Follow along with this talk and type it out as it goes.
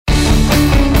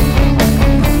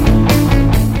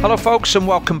Hello folks and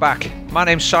welcome back. My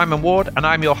name's Simon Ward and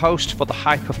I'm your host for the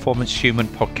High Performance Human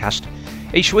podcast.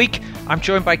 Each week I'm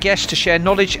joined by guests to share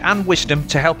knowledge and wisdom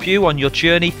to help you on your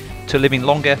journey to living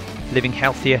longer, living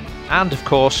healthier and of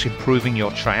course improving your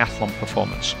triathlon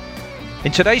performance.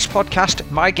 In today's podcast,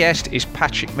 my guest is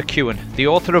Patrick McKeown, the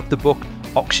author of the book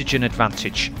Oxygen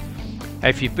Advantage.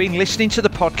 If you've been listening to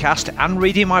the podcast and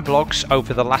reading my blogs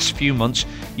over the last few months,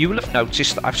 you will have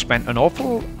noticed that I've spent an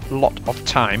awful lot of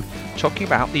time talking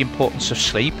about the importance of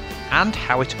sleep and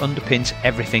how it underpins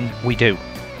everything we do.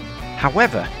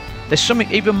 However, there's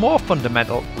something even more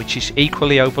fundamental which is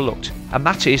equally overlooked, and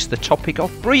that is the topic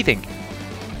of breathing.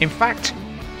 In fact,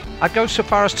 I'd go so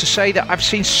far as to say that I've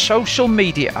seen social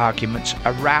media arguments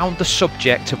around the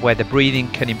subject of whether breathing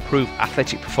can improve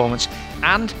athletic performance,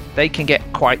 and they can get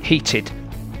quite heated.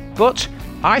 But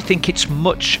I think it's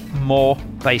much more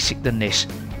basic than this,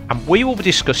 and we will be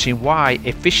discussing why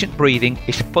efficient breathing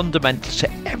is fundamental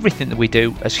to everything that we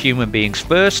do as human beings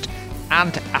first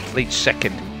and athletes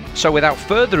second. So without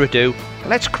further ado,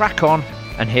 let's crack on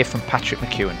and hear from Patrick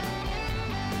McKeown.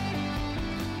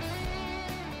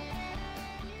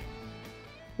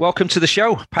 Welcome to the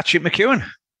show, Patrick McKeown.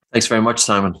 Thanks very much,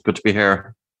 Simon. Good to be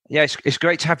here. Yeah, it's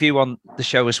great to have you on the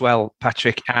show as well,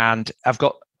 Patrick. And I've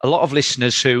got a lot of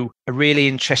listeners who are really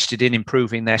interested in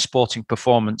improving their sporting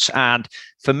performance. And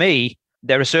for me,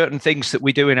 there are certain things that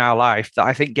we do in our life that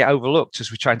I think get overlooked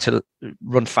as we're trying to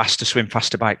run faster, swim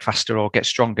faster, bike faster, or get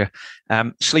stronger.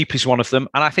 Sleep is one of them.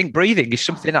 And I think breathing is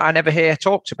something that I never hear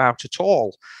talked about at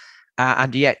all.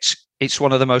 And yet it's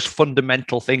one of the most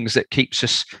fundamental things that keeps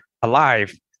us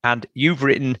alive. And you've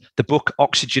written the book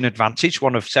Oxygen Advantage,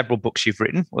 one of several books you've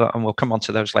written, and we'll come on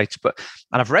to those later. And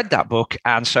I've read that book,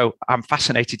 and so I'm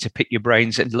fascinated to pick your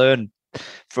brains and learn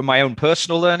from my own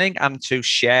personal learning and to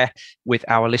share with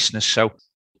our listeners. So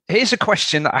here's a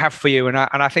question that I have for you, and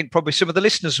I think probably some of the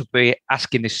listeners will be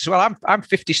asking this as well. I'm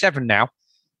 57 now,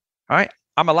 right?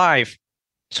 I'm alive,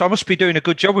 so I must be doing a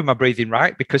good job with my breathing,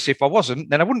 right? Because if I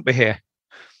wasn't, then I wouldn't be here.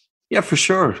 Yeah, for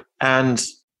sure. And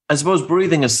I suppose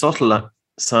breathing is subtle,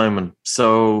 Simon.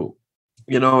 So,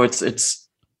 it's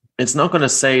not going to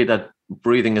say that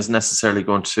breathing is necessarily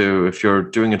going to, if you're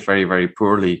doing it very, very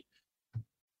poorly,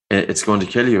 it's going to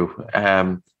kill you.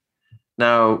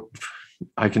 Now,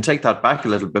 I can take that back a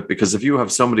little bit, because if you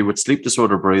have somebody with sleep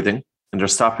disorder breathing and they're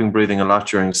stopping breathing a lot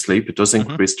during sleep, it does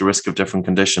increase the risk of different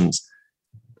conditions.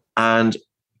 And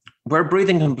where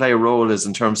breathing can play a role is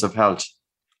in terms of health,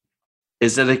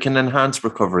 is that it can enhance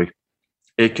recovery.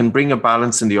 It can bring a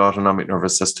balance in the autonomic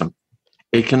nervous system.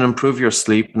 It can improve your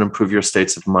sleep and improve your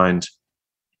states of mind.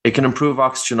 It can improve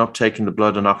oxygen uptake in the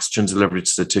blood and oxygen delivery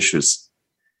to the tissues.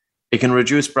 It can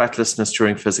reduce breathlessness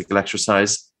during physical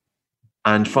exercise,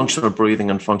 and functional breathing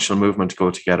and functional movement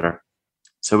go together.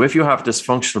 So if you have this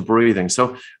functional breathing,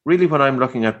 so really when I'm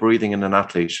looking at breathing in an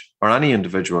athlete or any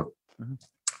individual,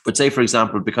 but say, for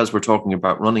example, because we're talking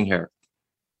about running here,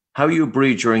 how you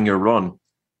breathe during your run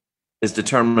is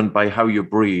determined by how you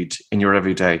breathe in your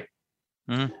everyday.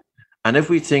 And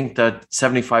if we think that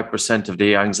 75% of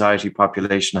the anxiety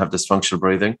population have dysfunctional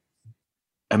breathing,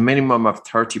 a minimum of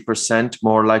 30%,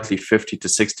 more likely 50 to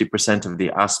 60% of the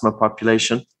asthma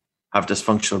population have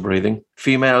dysfunctional breathing.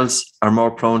 Females are more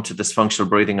prone to dysfunctional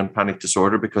breathing and panic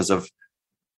disorder because of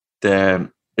the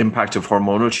impact of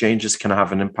hormonal changes can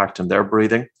have an impact on their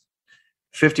breathing.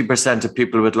 50% of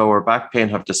people with lower back pain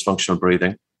have dysfunctional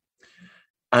breathing,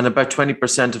 and about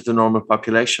 20% of the normal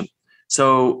population.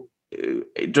 So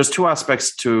there's two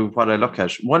aspects to what I look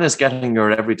at. One is getting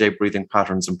your everyday breathing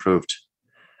patterns improved.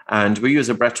 And we use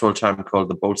a breath hold time called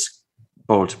the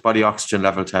BOLT, body oxygen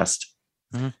level test.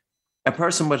 A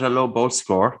person with a low BOLT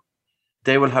score,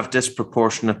 they will have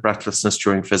disproportionate breathlessness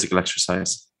during physical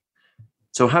exercise.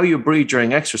 So how you breathe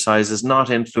during exercise is not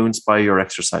influenced by your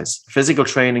exercise. Physical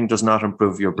training does not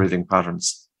improve your breathing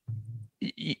patterns.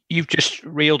 You've just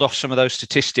reeled off some of those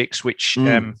statistics, which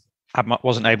I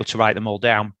wasn't able to write them all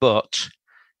down. But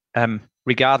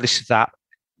regardless of that,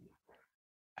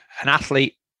 an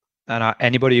athlete and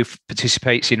anybody who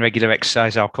participates in regular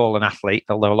exercise, I'll call an athlete,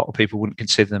 although a lot of people wouldn't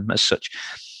consider them as such.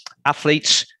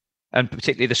 Athletes, and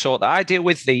particularly the sort that I deal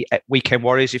with, the weekend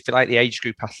warriors, if you like, the age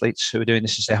group athletes who are doing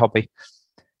this as their hobby,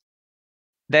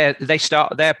 they're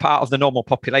part of the normal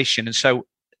population. And so,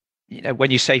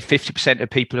 when you say 50% of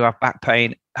people who have back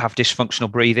pain have dysfunctional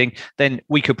breathing, then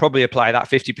we could probably apply that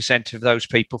 50% of those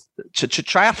people to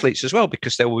triathletes as well,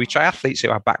 because there will be triathletes who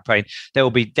have back pain. There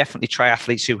will be definitely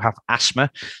triathletes who have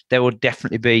asthma. There will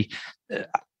definitely be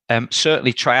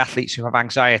certainly triathletes who have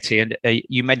anxiety. And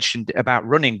you mentioned about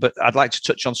running, but I'd like to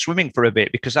touch on swimming for a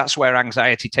bit, because that's where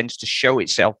anxiety tends to show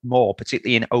itself more,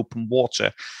 particularly in open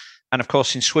water. of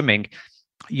course, in swimming,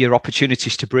 your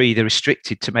opportunities to breathe are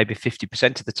restricted to maybe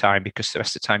 50% of the time because the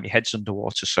rest of the time your head's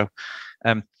underwater.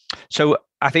 So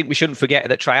I think we shouldn't forget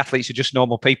that triathletes are just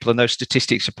normal people, and those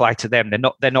statistics apply to them.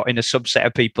 They're not in a subset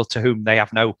of people to whom they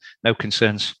have no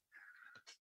concerns.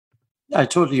 I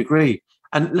totally agree.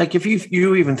 And like if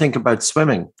you even think about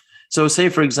swimming, so say,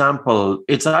 for example,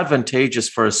 it's advantageous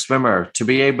for a swimmer to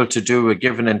be able to do a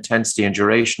given intensity and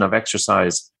duration of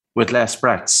exercise with less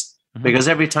breaths, because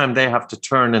every time they have to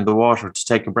turn in the water to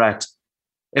take a breath,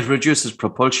 it reduces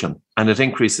propulsion and it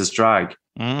increases drag.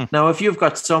 Now, if you've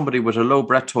got somebody with a low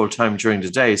breath hold time during the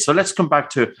day, so let's come back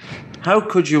to how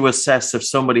could you assess if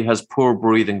somebody has poor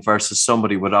breathing versus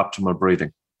somebody with optimal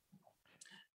breathing?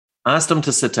 Ask them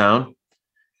to sit down,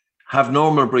 have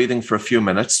normal breathing for a few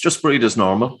minutes, just breathe as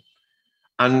normal,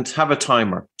 and have a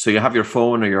timer. So you have your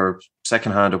phone or your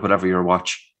second hand or whatever your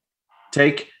watch.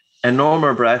 Take a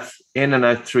normal breath in and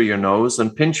out through your nose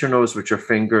and pinch your nose with your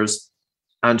fingers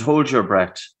and hold your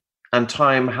breath. And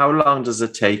time, how long does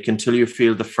it take until you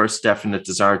feel the first definite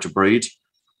desire to breathe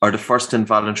or the first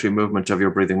involuntary movement of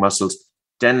your breathing muscles?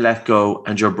 Then let go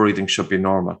and your breathing should be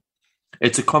normal.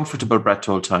 It's a comfortable breath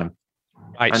hold time.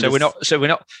 Right. So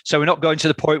we're not going to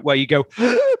the point where you go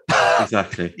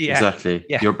Exactly. Yeah. Exactly.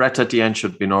 Yeah. Your breath at the end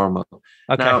should be normal.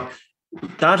 Okay. Now,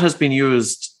 that has been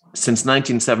used since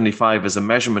 1975 as a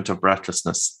measurement of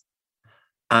breathlessness.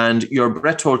 And your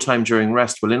breath hold time during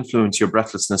rest will influence your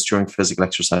breathlessness during physical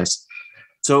exercise.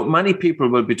 So many people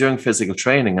will be doing physical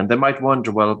training and they might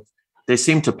wonder, well, they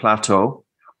seem to plateau,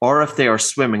 or if they are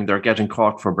swimming, they're getting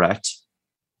caught for breath.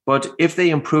 But if they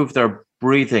improve their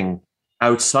breathing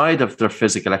outside of their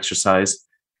physical exercise,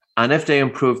 and if they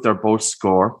improve their Bolt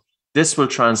score, this will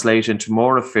translate into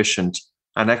more efficient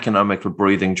and economical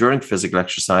breathing during physical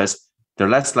exercise. They're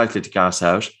less likely to gas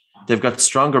out. They've got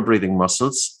stronger breathing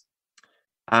muscles.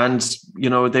 And,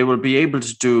 they will be able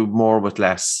to do more with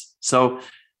less. So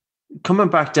coming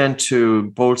back then to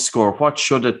Bolt score, what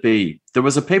should it be? There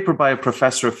was a paper by a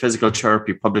professor of physical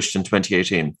therapy published in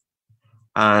 2018.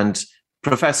 And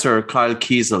Professor Kyle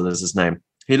Kiesel is his name.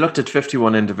 He looked at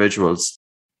 51 individuals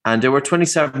and they were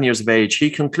 27 years of age. He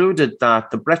concluded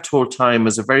that the breath hold time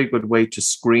is a very good way to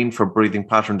screen for breathing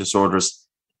pattern disorders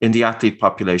in the athlete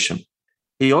population.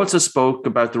 He also spoke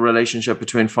about the relationship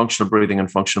between functional breathing and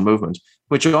functional movement,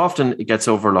 which often gets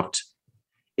overlooked.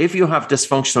 If you have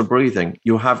dysfunctional breathing,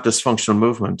 you have dysfunctional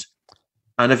movement.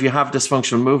 And if you have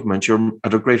dysfunctional movement, you're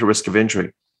at a greater risk of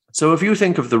injury. So if you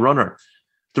think of the runner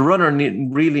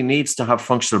really needs to have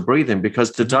functional breathing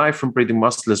because the diaphragm breathing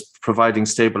muscle is providing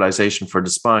stabilization for the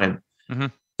spine.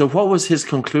 So what was his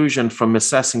conclusion from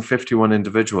assessing 51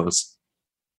 individuals?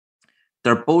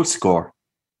 Their Bolt score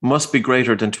must be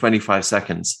greater than 25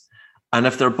 seconds. And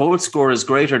if their Bolt score is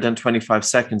greater than 25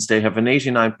 seconds, they have an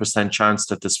 89% chance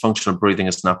that dysfunctional breathing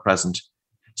is not present.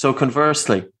 So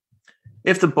conversely,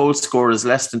 if the Bolt score is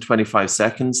less than 25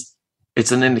 seconds,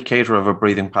 it's an indicator of a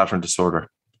breathing pattern disorder.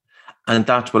 And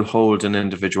that will hold an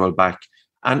individual back.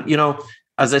 And,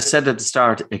 as I said at the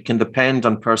start, it can depend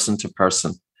on person to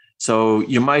person. So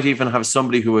you might even have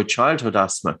somebody who had childhood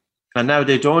asthma, and now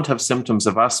they don't have symptoms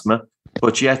of asthma,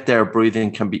 but yet their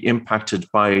breathing can be impacted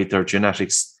by their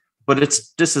genetics. But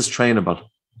this is trainable.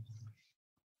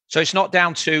 So it's not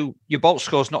down to your Bolt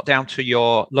score is not down to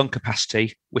your lung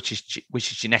capacity, which is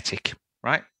genetic,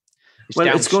 right?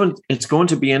 It's going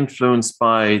to be influenced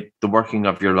by the working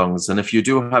of your lungs. And if you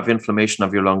do have inflammation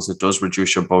of your lungs, it does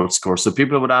reduce your Bolt score. So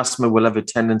people with asthma will have a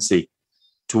tendency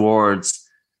towards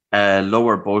a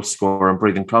lower Bolt score and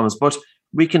breathing problems, but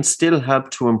we can still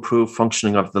help to improve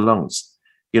functioning of the lungs.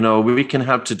 We can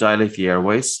help to dilate the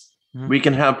airways. We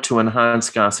can help to enhance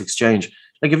gas exchange.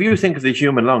 Like if you think of the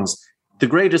human lungs, the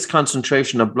greatest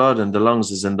concentration of blood in the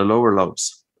lungs is in the lower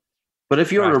lobes. But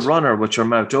if you're a runner with your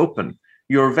mouth open,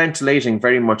 you're ventilating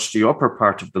very much the upper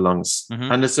part of the lungs.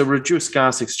 And it's a reduced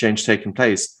gas exchange taking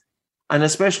place. And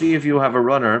especially if you have a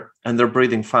runner and they're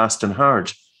breathing fast and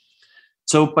hard.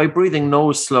 So by breathing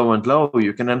nose slow and low,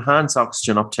 you can enhance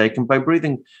oxygen uptake. And by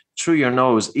breathing through your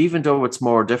nose, even though it's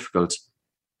more difficult,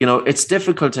 it's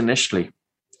difficult initially.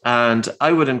 And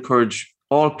I would encourage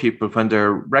all people when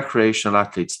they're recreational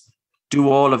athletes, do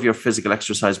all of your physical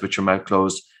exercise with your mouth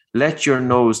closed. Let your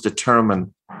nose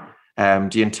determine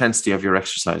the intensity of your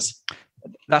exercise.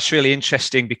 That's really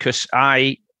interesting because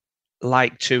I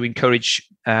like to encourage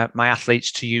my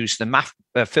athletes to use the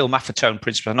Phil Maffetone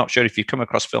principle. I'm not sure if you've come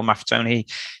across Phil Maffetone.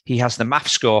 He has the MAF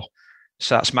score,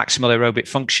 so that's maximal aerobic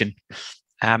function,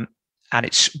 and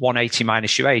it's 180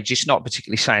 minus your age. It's not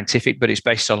particularly scientific, but it's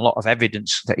based on a lot of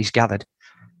evidence that he's gathered.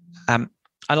 And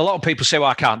a lot of people say, "Well,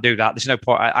 I can't do that. There's no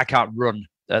point. I can't run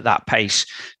at that pace.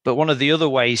 But one of the other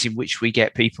ways in which we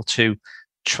get people to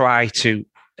try to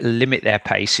limit their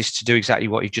pace is to do exactly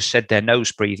what you just said there,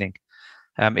 nose breathing.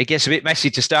 It gets a bit messy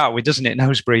to start with, doesn't it?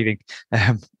 Nose breathing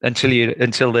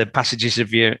until the passages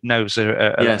of your nose are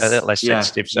a little less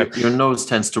sensitive. So your nose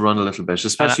tends to run a little bit,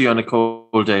 especially on a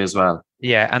cold day as well.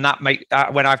 Yeah, and that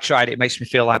when I've tried it, makes me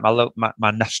feel like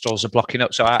my nostrils are blocking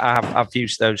up. So I've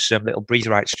used those little breathe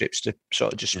right strips to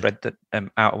sort of just spread the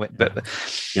out of it.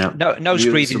 But nose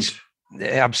breathing,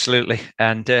 absolutely,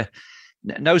 and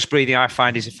nose breathing I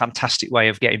find is a fantastic way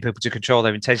of getting people to control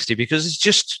their intensity, because it's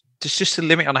just a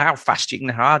limit on how fast you can,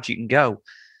 how hard you can go.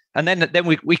 And then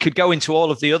we could go into all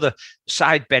of the other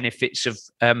side benefits of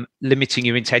limiting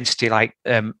your intensity, like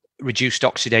reduced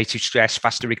oxidative stress,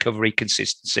 faster recovery,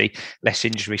 consistency, less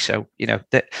injury. So,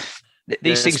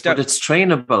 these things don't... But it's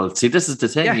trainable. See, this is the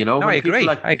thing, I agree.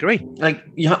 I agree. Like,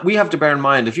 we have to bear in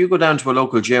mind, if you go down to a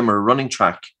local gym or a running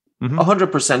track,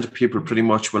 100% of people pretty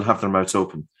much will have their mouths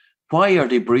open. Why are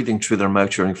they breathing through their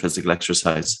mouth during physical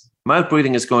exercise? Mouth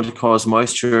breathing is going to cause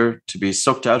moisture to be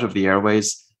sucked out of the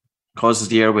airways, causes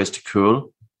the airways to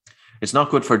cool. It's not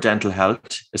good for dental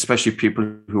health, especially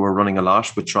people who are running a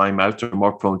lot with dry mouth. They're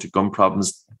more prone to gum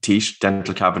problems, teeth,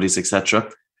 dental cavities,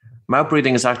 etc. Mouth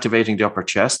breathing is activating the upper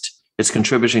chest. It's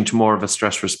contributing to more of a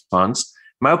stress response.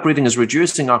 Mouth breathing is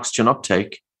reducing oxygen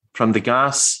uptake from the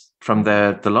gas, from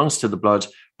the lungs to the blood,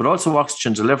 but also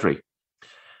oxygen delivery.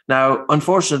 Now,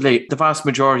 unfortunately, the vast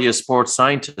majority of sports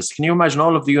scientists, can you imagine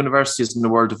all of the universities in the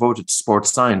world devoted to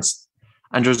sports science?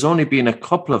 And there's only been a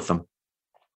couple of them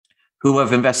who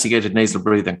have investigated nasal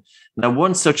breathing. Now,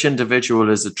 one such individual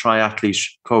is a triathlete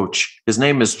coach. His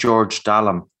name is George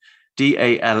Dallam,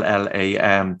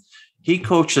 Dallam. He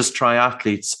coaches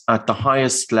triathletes at the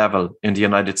highest level in the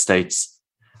United States,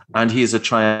 and he is a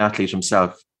triathlete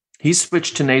himself. He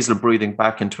switched to nasal breathing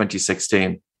back in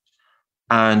 2016.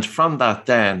 And from that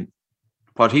then,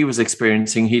 what he was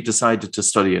experiencing, he decided to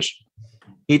study it.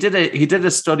 He did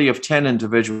a study of 10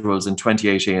 individuals in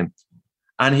 2018,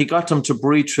 and he got them to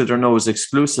breathe through their nose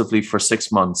exclusively for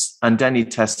 6 months, and then he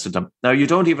tested them. Now, you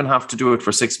don't even have to do it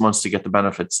for 6 months to get the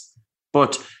benefits,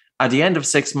 but at the end of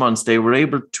 6 months, they were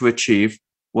able to achieve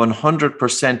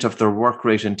 100% of their work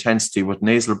rate intensity with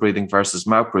nasal breathing versus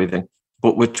mouth breathing,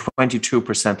 but with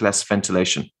 22% less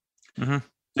ventilation. Mm-hmm.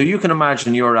 So you can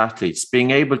imagine your athletes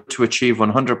being able to achieve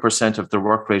 100% of their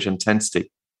work rate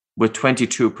intensity with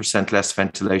 22% less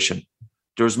ventilation.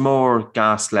 There's more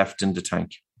gas left in the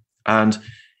tank. And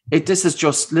this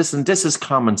is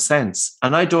common sense.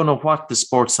 And I don't know what the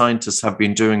sports scientists have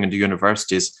been doing in the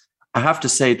universities. I have to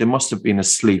say they must have been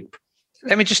asleep.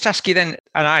 Let me just ask you then,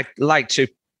 and I'd like to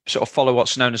sort of follow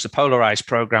what's known as the polarized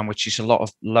program, which is a lot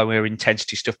of lower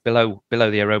intensity stuff below the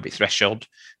aerobic threshold,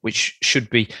 which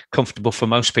should be comfortable for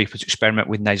most people to experiment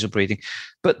with nasal breathing.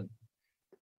 But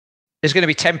there's going to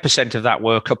be 10% of that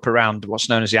work up around what's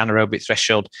known as the anaerobic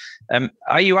threshold.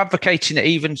 Are you advocating that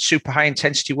even super high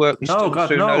intensity work is done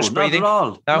through nose breathing?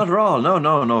 Not at all.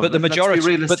 No. But the majority... Let's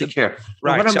be realistic here.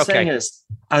 Right, what I'm saying is,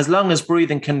 as long as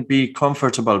breathing can be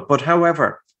comfortable, but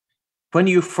however, when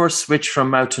you first switch from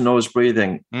mouth to nose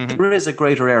breathing, there is a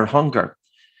greater air hunger.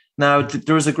 Now,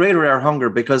 there is a greater air hunger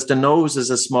because the nose is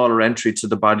a smaller entry to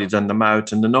the body than the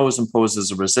mouth, and the nose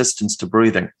imposes a resistance to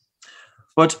breathing.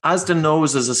 But as the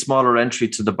nose is a smaller entry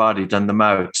to the body than the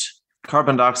mouth,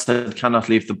 carbon dioxide cannot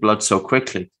leave the blood so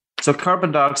quickly. So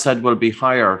carbon dioxide will be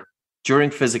higher during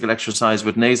physical exercise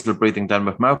with nasal breathing than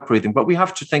with mouth breathing. But we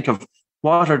have to think of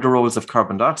what are the roles of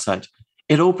carbon dioxide.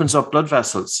 It opens up blood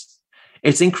vessels.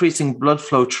 It's increasing blood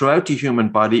flow throughout the human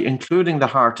body, including the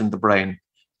heart and the brain.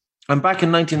 And back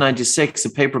in 1996, a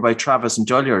paper by Travis and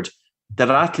Dullard, that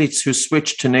athletes who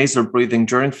switched to nasal breathing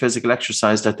during physical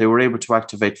exercise, that they were able to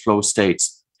activate flow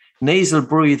states. Nasal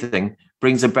breathing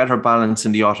brings a better balance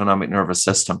in the autonomic nervous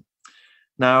system.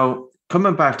 Now,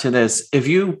 coming back to this, if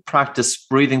you practice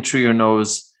breathing through your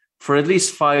nose for at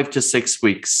least 5 to 6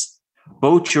 weeks,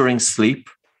 both during sleep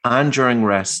and during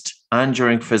rest and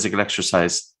during physical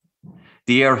exercise,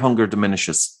 the air hunger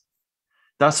diminishes.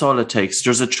 That's all it takes.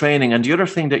 There's a training. And the other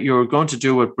thing that you're going to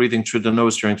do with breathing through the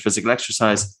nose during physical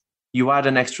exercise, you add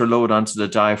an extra load onto the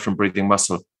diaphragm breathing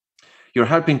muscle. You're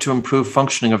helping to improve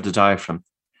functioning of the diaphragm.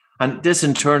 And this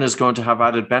in turn is going to have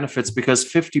added benefits because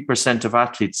 50% of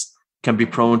athletes can be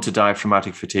prone to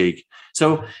diaphragmatic fatigue.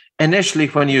 So initially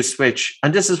when you switch,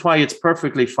 and this is why it's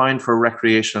perfectly fine for a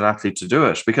recreational athlete to do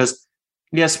it, because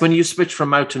yes, when you switch from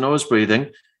mouth to nose breathing,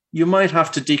 you might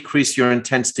have to decrease your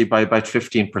intensity by about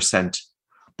 15%.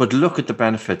 But look at the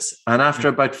benefits. And after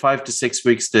about 5 to 6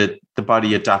 weeks, the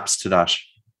body adapts to that.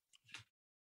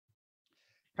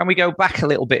 Can we go back a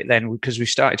little bit then? Because we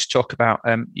started to talk about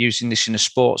using this in a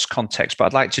sports context, but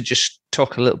I'd like to just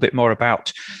talk a little bit more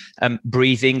about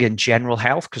breathing and general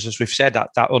health, because as we've said,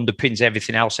 that underpins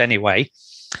everything else anyway.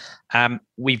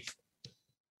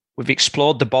 We've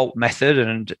explored the Bolt method,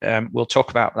 and we'll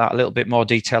talk about that a little bit more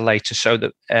detail later, so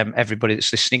that everybody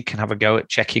that's listening can have a go at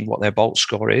checking what their Bolt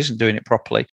score is and doing it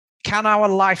properly. Can our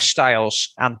lifestyles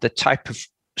and the type of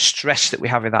stress that we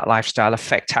have in that lifestyle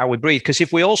affect how we breathe? Because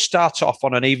if we all start off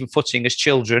on an even footing as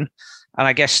children, and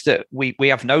I guess that we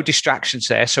have no distractions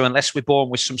there, so unless we're born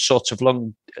with some sort of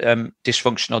lung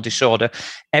dysfunction or disorder,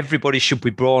 everybody should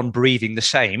be born breathing the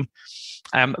same.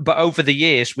 But over the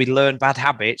years, we learn bad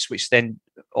habits, which then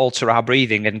alter our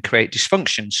breathing and create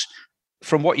dysfunctions.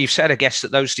 From what you've said, I guess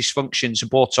that those dysfunctions are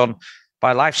brought on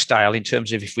by lifestyle, in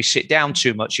terms of if we sit down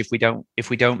too much, if we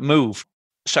don't move.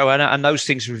 So, and those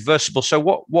things are reversible. So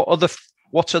what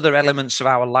other elements of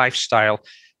our lifestyle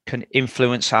can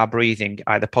influence our breathing,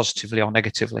 either positively or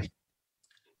negatively?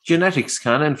 Genetics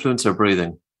can influence our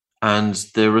breathing, and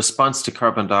the response to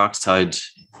carbon dioxide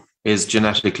is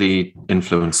genetically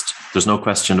influenced. There's no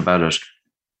question about it.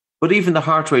 But even the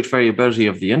heart rate variability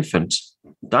of the infant,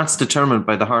 that's determined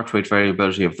by the heart rate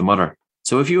variability of the mother.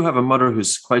 So if you have a mother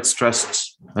who's quite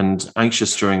stressed and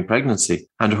anxious during pregnancy,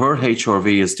 and her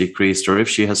HRV is decreased, or if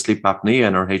she has sleep apnea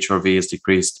and her HRV is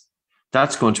decreased,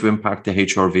 that's going to impact the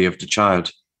HRV of the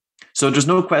child. So there's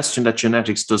no question that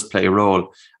genetics does play a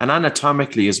role. And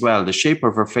anatomically as well, the shape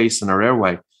of her face and her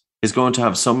airway is going to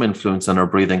have some influence on her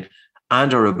breathing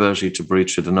and our ability to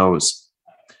breathe through the nose.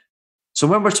 So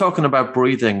when we're talking about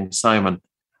breathing, Simon,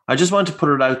 I just want to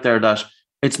put it out there that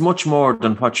it's much more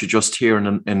than what you just hear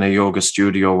in a yoga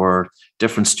studio or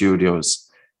different studios,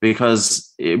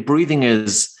 because breathing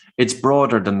it's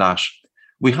broader than that.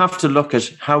 We have to look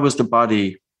at how is the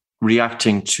body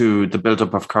reacting to the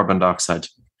buildup of carbon dioxide.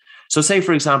 So say,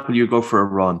 for example, you go for a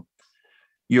run,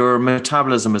 your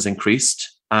metabolism is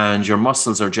increased and your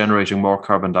muscles are generating more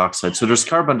carbon dioxide. So there's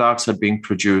carbon dioxide being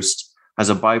produced as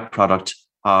a byproduct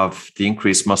of the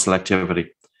increased muscle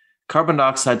activity. Carbon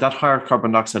dioxide, that higher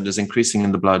carbon dioxide is increasing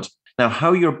in the blood. Now,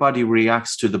 how your body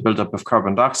reacts to the buildup of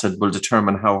carbon dioxide will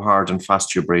determine how hard and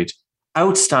fast you breathe.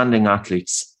 Outstanding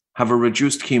athletes have a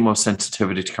reduced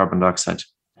chemosensitivity to carbon dioxide.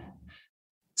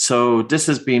 So this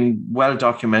has been well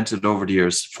documented over the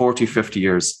years, 40, 50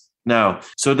 years. Now,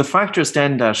 so the factors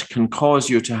then that can cause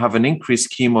you to have an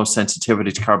increased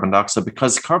chemosensitivity to carbon dioxide,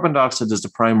 because carbon dioxide is the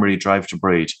primary drive to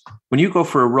breathe. When you go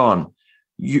for a run,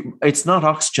 it's not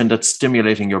oxygen that's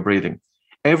stimulating your breathing.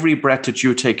 Every breath that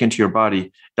you take into your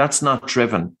body, that's not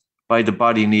driven by the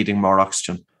body needing more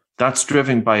oxygen. That's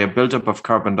driven by a buildup of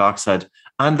carbon dioxide.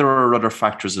 And there are other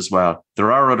factors as well.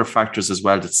 There are other factors as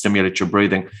well that stimulate your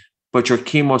breathing. But your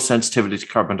chemosensitivity to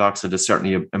carbon dioxide is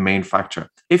certainly a main factor.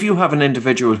 If you have an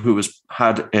individual who has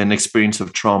had an experience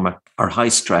of trauma or high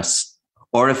stress,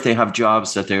 or if they have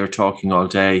jobs that they are talking all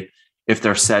day, if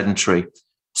they're sedentary,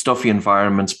 stuffy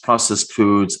environments, processed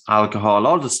foods, alcohol,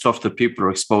 all the stuff that people are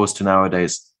exposed to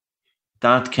nowadays,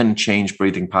 that can change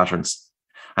breathing patterns.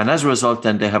 And as a result,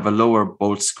 then they have a lower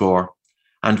Bolt score.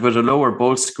 And with a lower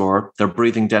Bolt score, their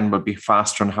breathing then will be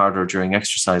faster and harder during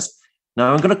exercise.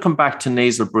 Now, I'm going to come back to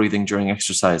nasal breathing during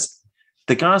exercise.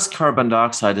 The gas carbon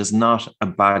dioxide is not a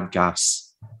bad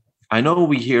gas. I know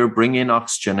we hear bring in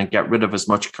oxygen and get rid of as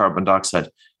much carbon dioxide.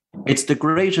 It's the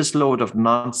greatest load of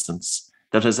nonsense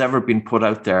that has ever been put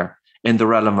out there in the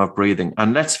realm of breathing.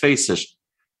 And let's face it,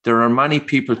 there are many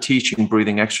people teaching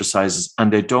breathing exercises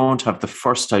and they don't have the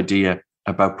first idea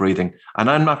about breathing. And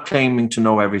I'm not claiming to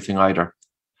know everything either.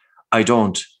 I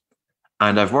don't.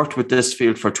 And I've worked with this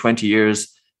field for 20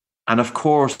 years. And of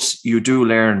course, you do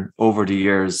learn over the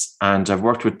years. And I've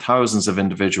worked with thousands of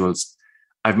individuals.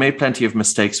 I've made plenty of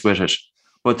mistakes with it.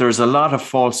 But there's a lot of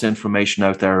false information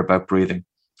out there about breathing.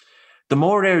 The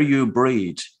more air you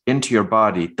breathe into your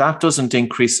body, that doesn't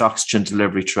increase oxygen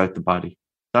delivery throughout the body.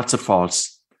 That's a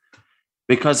false.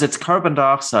 Because it's carbon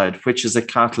dioxide, which is a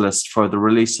catalyst for the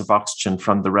release of oxygen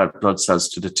from the red blood cells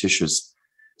to the tissues.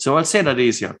 So I'll say that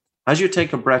easier. As you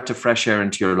take a breath of fresh air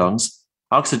into your lungs,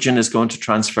 oxygen is going to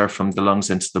transfer from the lungs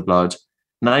into the blood.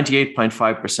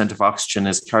 98.5% of oxygen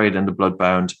is carried in the blood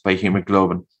bound by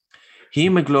hemoglobin.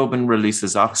 Hemoglobin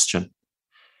releases oxygen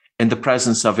in the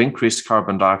presence of increased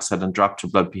carbon dioxide and drop to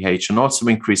blood pH, and also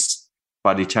increased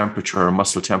body temperature or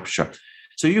muscle temperature.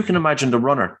 So you can imagine the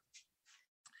runner.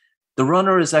 The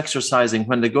runner is exercising.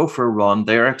 When they go for a run,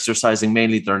 they are exercising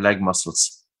mainly their leg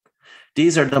muscles.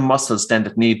 These are the muscles then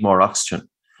that need more oxygen.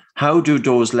 How do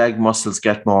those leg muscles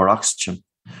get more oxygen?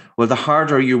 Well, the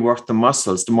harder you work the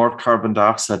muscles, the more carbon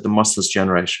dioxide the muscles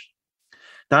generate.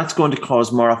 That's going to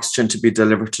cause more oxygen to be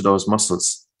delivered to those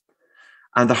muscles.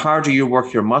 And the harder you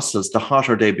work your muscles, the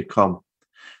hotter they become.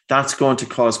 That's going to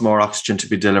cause more oxygen to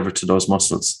be delivered to those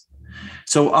muscles.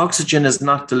 So oxygen is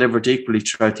not delivered equally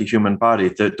throughout the human body.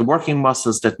 The working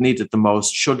muscles that need it the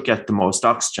most should get the most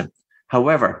oxygen.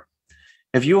 However,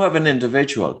 if you have an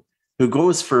individual who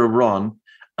goes for a run,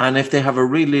 and if they have a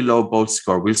really low Bolt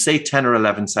score, we'll say 10 or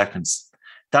 11 seconds,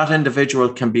 that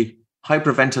individual can be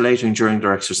hyperventilating during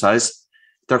their exercise.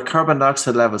 Their carbon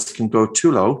dioxide levels can go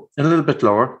too low, a little bit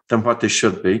lower than what they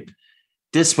should be.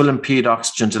 This will impede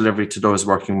oxygen delivery to those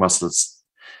working muscles.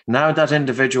 Now that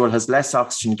individual has less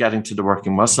oxygen getting to the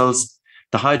working muscles,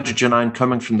 the hydrogen ion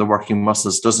coming from the working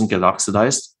muscles doesn't get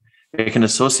oxidized. It can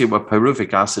associate with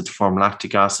pyruvic acid to form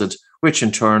lactic acid, which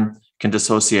in turn can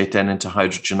dissociate then into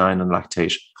hydrogen ion and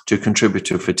lactate to contribute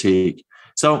to fatigue.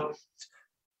 So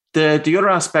the other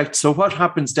aspect, so what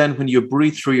happens then when you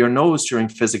breathe through your nose during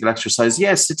physical exercise?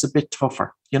 Yes, it's a bit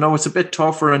tougher. It's a bit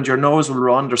tougher and your nose will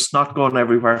run, there's snot going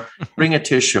everywhere. Bring a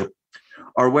tissue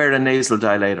or wear a nasal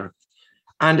dilator.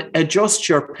 And adjust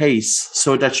your pace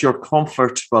so that you're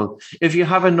comfortable. If you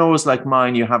have a nose like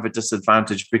mine, you have a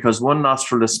disadvantage because one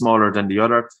nostril is smaller than the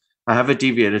other. I have a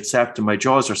deviated septum. My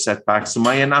jaws are set back, so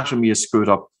my anatomy is screwed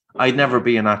up. I'd never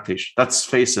be an athlete. Let's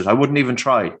face it. I wouldn't even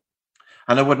try.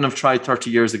 And I wouldn't have tried 30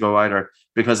 years ago either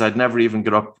because I'd never even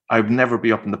get up. I'd never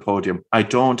be up in the podium. I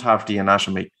don't have the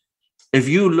anatomy. If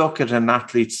you look at an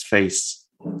athlete's face,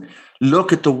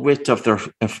 look at the width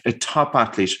of a top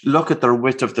athlete. Look at their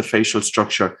width of the facial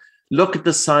structure. Look at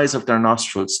the size of their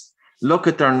nostrils. Look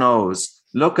at their nose.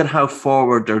 Look at how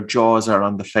forward their jaws are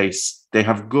on the face. They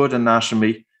have good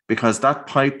anatomy because that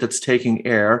pipe that's taking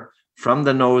air from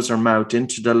the nose or mouth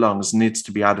into the lungs needs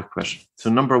to be adequate. So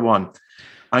number one,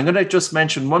 I'm going to just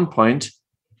mention one point.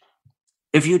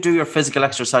 If you do your physical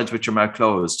exercise with your mouth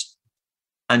closed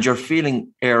and you're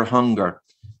feeling air hunger,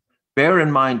 bear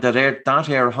in mind that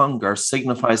air hunger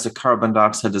signifies that carbon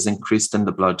dioxide is increased in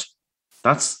the blood.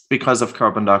 That's because of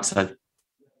carbon dioxide.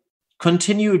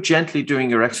 Continue gently doing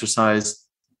your exercise,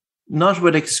 not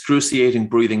with excruciating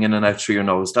breathing in and out through your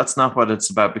nose. That's not what it's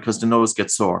about because the nose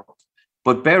gets sore.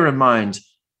 But bear in mind,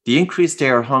 the increased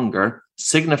air hunger,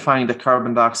 signifying that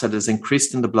carbon dioxide is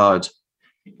increased in the blood,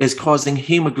 is causing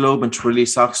hemoglobin to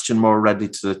release oxygen more readily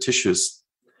to the tissues.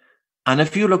 And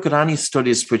if you look at any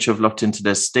studies which have looked into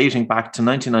this, dating back to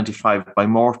 1995 by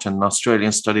Morton, an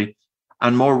Australian study,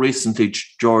 and more recently,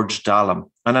 George Dallam.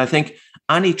 And I think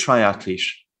any triathlete,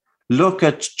 look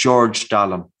at George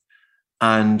Dallam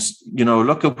and,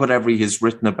 look at whatever he's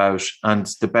written about and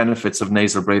the benefits of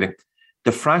nasal breathing.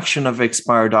 The fraction of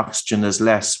expired oxygen is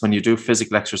less when you do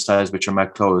physical exercise with your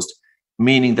mouth closed,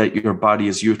 meaning that your body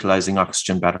is utilizing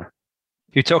oxygen better.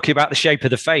 You're talking about the shape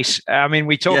of the face. I mean,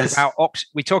 we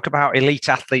talk about elite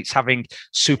athletes having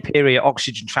superior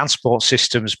oxygen transport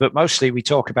systems, but mostly we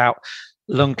talk about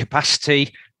lung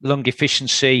capacity, lung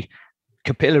efficiency,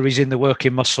 capillaries in the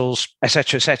working muscles,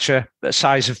 etc., the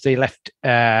size of the left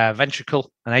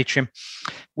ventricle and atrium.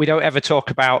 We don't ever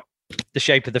talk about the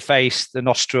shape of the face, the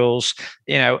nostrils.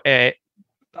 I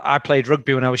played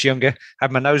rugby when I was younger,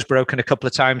 had my nose broken a couple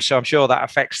of times, so I'm sure that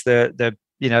affects the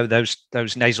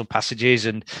those nasal passages,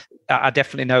 and I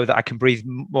definitely know that I can breathe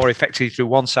more effectively through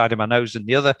one side of my nose than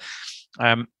the other.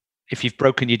 If you've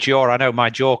broken your jaw, I know my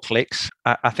jaw clicks.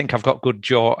 I think I've got good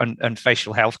jaw and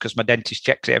facial health because my dentist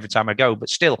checks it every time I go, but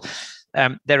still,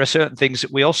 there are certain things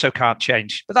that we also can't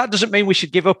change. But that doesn't mean we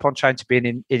should give up on trying to be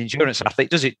an endurance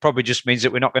athlete, does it? Probably just means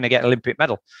that we're not going to get an Olympic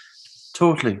medal.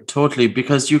 Totally,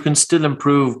 because you can still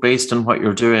improve based on what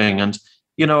you're doing. And,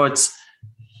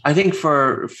 I think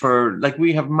for like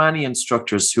we have many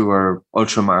instructors who are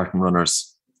ultramarathon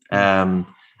runners, and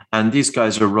these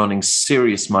guys are running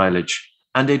serious mileage,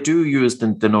 and they do use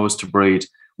the nose to breathe.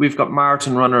 We've got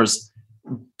marathon runners.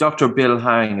 Dr. Bill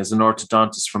Hang is an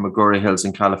orthodontist from Agoura Hills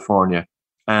in California,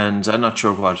 and I'm not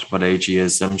sure what age he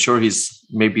is. I'm sure he's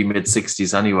maybe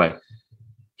mid-60s anyway.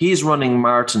 He's running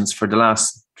marathons for the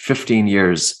last 15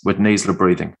 years with nasal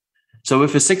breathing. So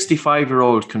if a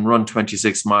 65-year-old can run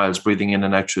 26 miles breathing in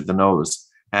and out through the nose,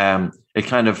 it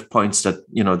kind of points that,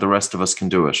 the rest of us can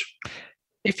do it.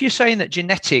 If you're saying that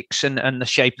genetics and the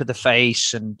shape of the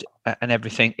face and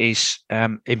everything is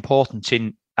important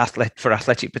for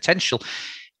athletic potential,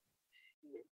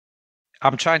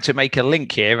 I'm trying to make a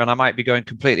link here, and I might be going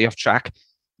completely off track.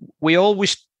 We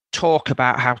always talk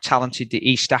about how talented the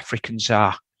East Africans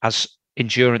are as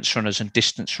endurance runners and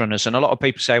distance runners. And a lot of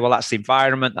people say, well, that's the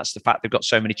environment. That's the fact they've got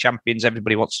so many champions.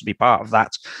 Everybody wants to be part of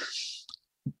that.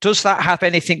 Does that have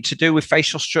anything to do with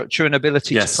facial structure and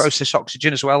ability to process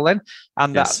oxygen as well then?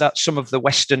 And that some of the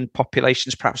Western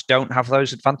populations perhaps don't have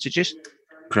those advantages?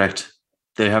 Correct.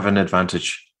 They have an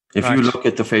advantage. If you look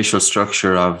at the facial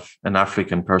structure of an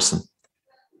African person,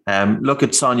 look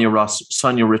at Sonia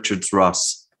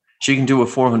Richards-Ross. She can do a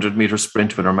 400-meter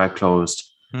sprint with her mouth closed.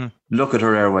 Look at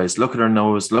her airways. Look at her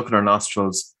nose. Look at her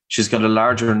nostrils. She's got a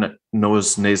larger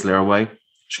nose nasal airway.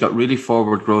 She's got really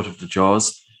forward growth of the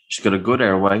jaws. She's got a good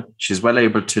airway. She's well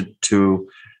able to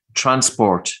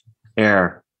transport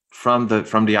air from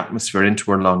the atmosphere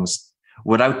into her lungs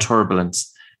without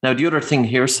turbulence. Now, the other thing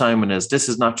here, Simon, is this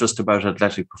is not just about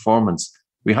athletic performance.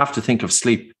 We have to think of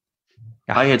sleep.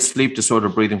 Yeah. I had sleep disorder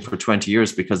breathing for 20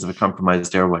 years because of a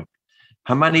compromised airway.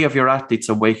 How many of your athletes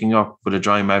are waking up with a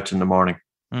dry mouth in the morning?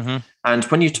 Mm-hmm. And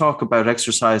when you talk about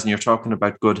exercise and you're talking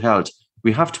about good health,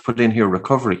 we have to put in here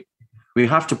recovery. We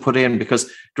have to put in,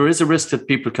 because there is a risk that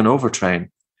people can overtrain.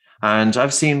 And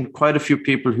I've seen quite a few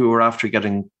people who were after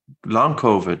getting long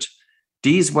COVID.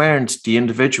 These weren't the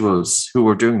individuals who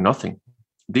were doing nothing.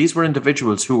 These were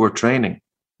individuals who were training.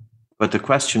 But the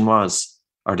question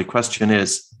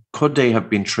is, could they have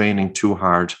been training too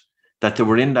hard? That they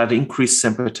were in that increased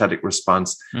sympathetic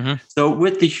response. Mm-hmm. So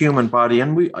with the human body,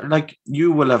 and we, like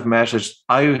you will have met it,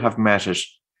 I have met it,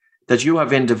 that you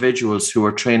have individuals who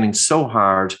are training so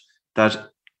hard that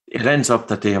it ends up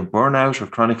that they have burnout or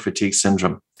chronic fatigue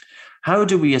syndrome. How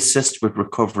do we assist with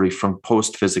recovery from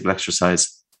post-physical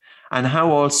exercise? And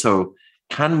how also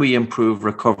can we improve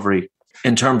recovery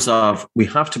in terms of, we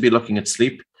have to be looking at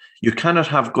sleep. You cannot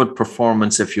have good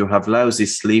performance if you have lousy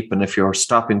sleep and if you're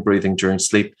stopping breathing during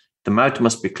sleep. The mouth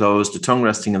must be closed, the tongue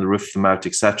resting in the roof of the mouth,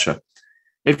 etc.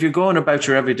 If you're going about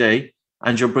your everyday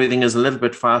and your breathing is a little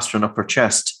bit faster in upper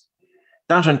chest,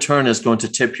 that in turn is going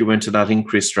to tip you into that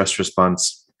increased stress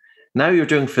response. Now you're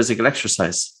doing physical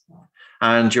exercise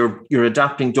and you're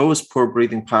adapting those poor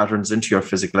breathing patterns into your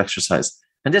physical exercise.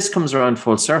 And this comes around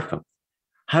full circle.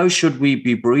 How should we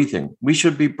be breathing? We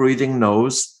should be breathing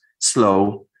nose,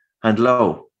 slow, and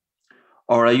low.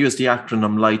 Or I use the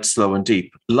acronym light, slow, and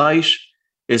deep. Light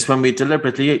is when we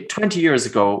deliberately, 20 years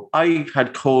ago, I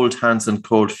had cold hands and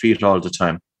cold feet all the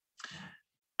time.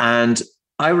 And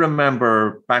I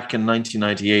remember back in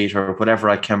 1998 or whatever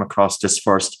I came across this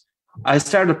first, I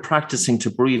started practicing to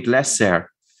breathe less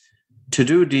air, to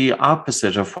do the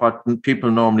opposite of what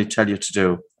people normally tell you to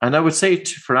do. And I would say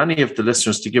for any of the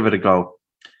listeners to give it a go.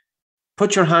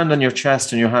 Put your hand on your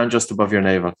chest and your hand just above your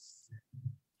navel.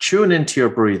 Tune into your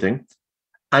breathing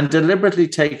and deliberately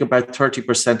take about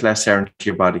 30% less air into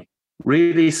your body.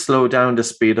 Really slow down the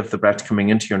speed of the breath coming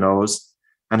into your nose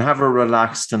and have a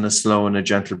relaxed and a slow and a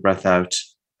gentle breath out.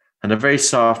 And a very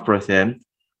soft breath in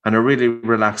and a really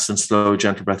relaxed and slow,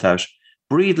 gentle breath out.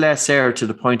 Breathe less air to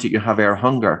the point that you have air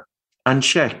hunger and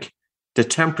check the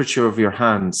temperature of your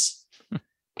hands.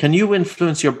 Can you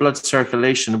influence your blood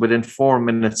circulation within 4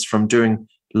 minutes from doing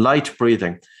light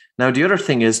breathing? Now, the other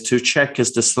thing is to check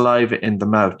is the saliva in the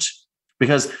mouth.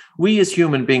 Because we as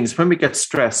human beings, when we get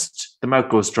stressed, the mouth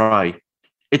goes dry.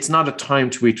 It's not a time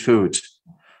to eat food.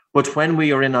 But when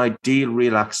we are in ideal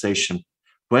relaxation,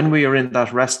 when we are in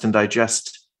that rest and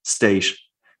digest state,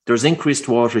 there's increased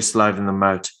watery saliva in the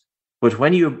mouth. But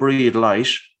when you breathe light,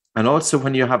 and also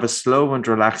when you have a slow and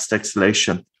relaxed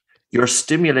exhalation, you're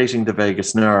stimulating the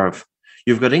vagus nerve.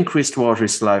 You've got increased watery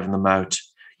saliva in the mouth.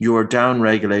 You are down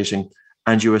regulating,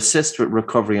 and you assist with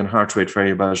recovery and heart rate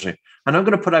variability. And I'm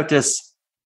going to put out this.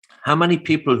 How many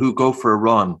people who go for a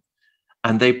run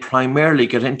and they primarily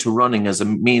get into running as a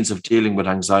means of dealing with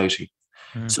anxiety?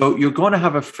 So you're going to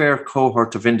have a fair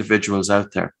cohort of individuals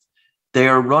out there. They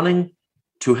are running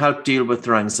to help deal with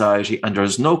their anxiety, and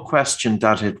there's no question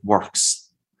that it works.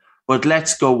 But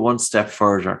let's go one step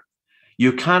further.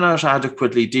 You cannot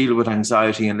adequately deal with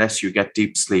anxiety unless you get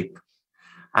deep sleep.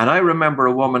 And I remember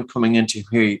a woman coming into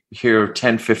here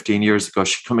 10, 15 years ago,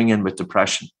 she coming in with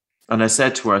depression. And I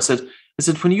said to her, I said,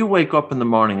 when you wake up in the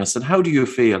morning, I said, how do you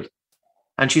feel?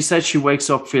 And she said she wakes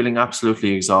up feeling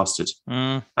absolutely exhausted.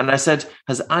 And I said,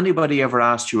 has anybody ever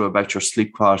asked you about your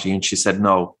sleep quality? And she said,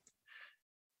 no.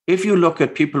 If you look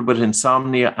at people with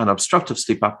insomnia and obstructive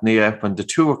sleep apnea, when the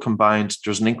two are combined,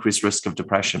 there's an increased risk of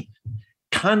depression.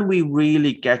 Can we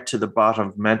really get to the bottom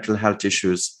of mental health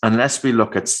issues unless we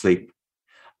look at sleep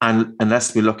and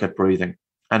unless we look at breathing?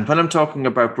 And when I'm talking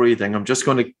about breathing,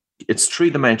 it's 3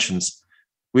 dimensions.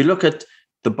 We look at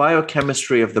the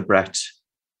biochemistry of the breath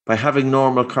by having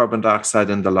normal carbon dioxide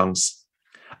in the lungs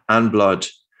and blood.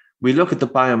 We look at the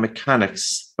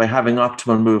biomechanics by having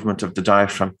optimal movement of the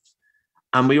diaphragm.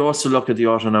 And we also look at the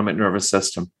autonomic nervous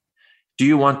system. Do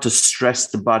you want to stress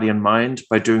the body and mind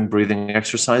by doing breathing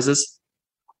exercises?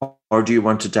 Or do you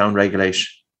want to downregulate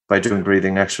by doing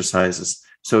breathing exercises?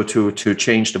 So to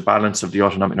change the balance of the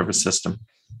autonomic nervous system.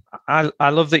 I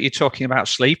love that you're talking about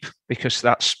sleep, because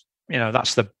that's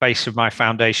that's the base of my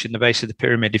foundation, the base of the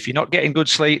pyramid. If you're not getting good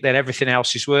sleep, then everything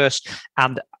else is worse.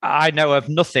 And I know of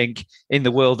nothing in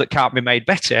the world that can't be made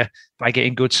better by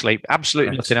getting good sleep.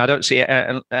 Absolutely nothing. I don't see.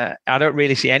 I don't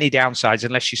really see any downsides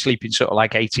unless you're sleeping sort of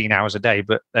like 18 hours a day.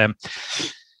 But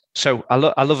so I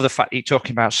love the fact that you're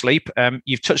talking about sleep.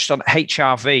 You've touched on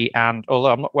HRV, and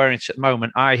although I'm not wearing it at the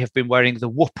moment, I have been wearing the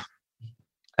Whoop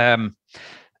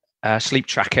sleep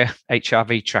tracker,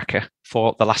 HRV tracker,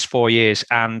 for the last 4 years.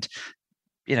 And,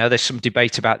 there's some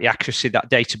debate about the accuracy of that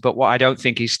data, but what I don't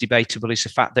think is debatable is the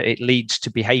fact that it leads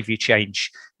to behavior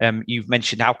change. You've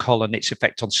mentioned alcohol and its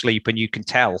effect on sleep, and you can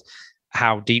tell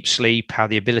how deep sleep, how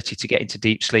the ability to get into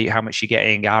deep sleep, how much you're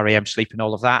getting, REM sleep and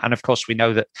all of that. And of course, we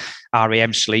know that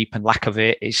REM sleep and lack of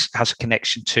it has a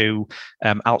connection to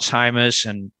Alzheimer's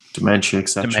and dementia,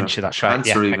 etc. Dementia, that's right.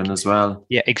 Cancer even as well.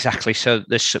 Yeah, exactly. So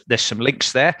there's some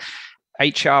links there.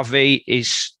 HRV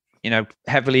is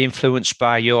heavily influenced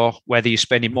by whether you're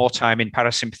spending more time in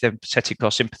parasympathetic or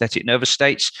sympathetic nervous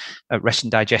states, rest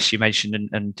and digest you mentioned,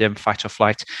 and fight or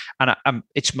flight. And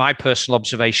it's my personal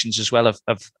observations as well of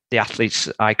the athletes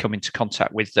that I come into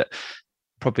contact with that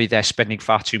probably they're spending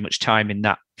far too much time in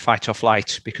that fight or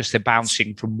flight because they're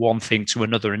bouncing from one thing to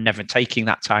another and never taking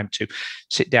that time to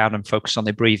sit down and focus on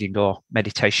their breathing or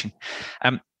meditation.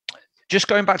 Just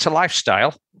going back to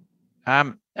lifestyle,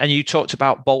 and you talked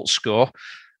about Bolt score.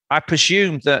 I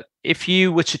presume that if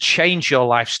you were to change your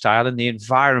lifestyle and the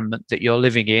environment that you're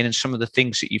living in and some of the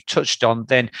things that you've touched on,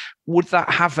 then would that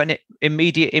have an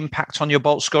immediate impact on your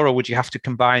Bolt score, or would you have to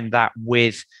combine that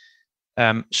with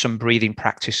some breathing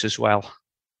practice as well?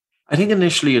 I think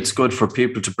initially it's good for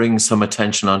people to bring some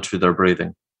attention onto their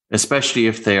breathing, especially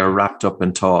if they are wrapped up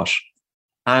in thought.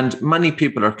 And many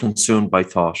people are consumed by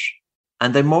thought.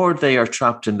 And the more they are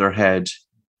trapped in their head,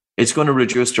 it's going to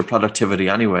reduce their productivity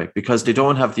anyway, because they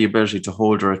don't have the ability to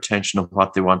hold their attention on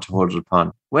what they want to hold it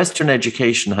upon. Western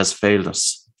education has failed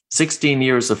us. 16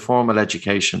 years of formal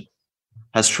education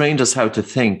has trained us how to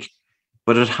think,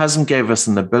 but it hasn't gave us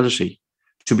an ability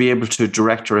to be able to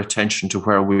direct our attention to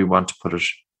where we want to put it.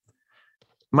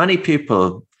 Many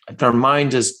people, their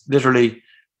mind is literally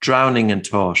drowning in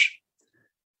thought.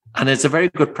 And it's a very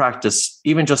good practice,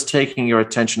 even just taking your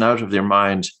attention out of your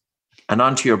mind and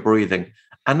onto your breathing,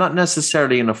 and not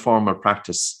necessarily in a formal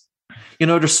practice.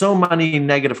 There's so many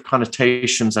negative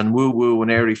connotations and woo-woo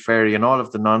and airy-fairy and all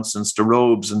of the nonsense, the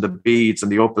robes and the beads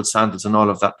and the opal sandals and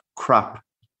all of that crap.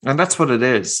 And that's what it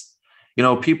is.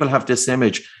 People have this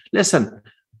image. Listen,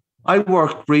 I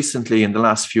worked recently in the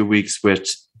last few weeks with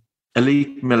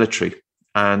elite military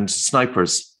and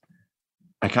snipers.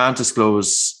 I can't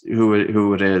disclose who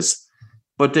it is,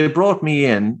 but they brought me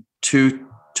in to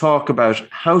talk about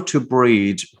how to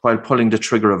breathe while pulling the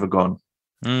trigger of a gun.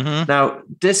 Mm-hmm. Now,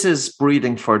 this is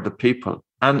breathing for the people.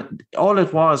 And all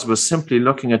it was simply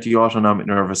looking at the autonomic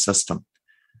nervous system.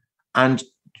 And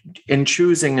in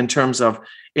choosing in terms of,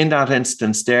 in that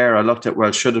instance there, I looked at,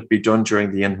 well, should it be done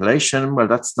during the inhalation? Well,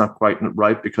 that's not quite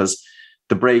right, because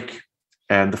the brake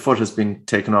and the foot has been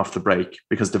taken off the brake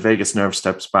because the vagus nerve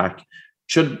steps back.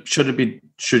 Should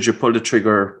you pull the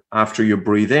trigger after you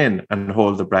breathe in and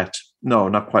hold the breath? No,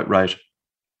 not quite right.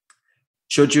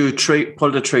 Should you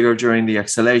pull the trigger during the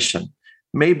exhalation?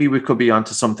 Maybe we could be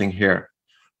onto something here.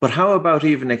 But how about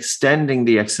even extending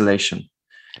the exhalation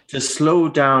to slow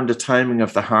down the timing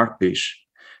of the heartbeat,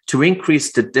 to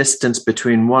increase the distance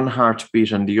between one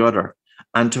heartbeat and the other,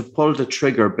 and to pull the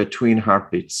trigger between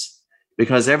heartbeats?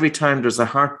 Because every time there's a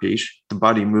heartbeat, the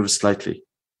body moves slightly.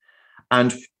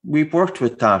 And we've worked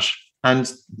with that.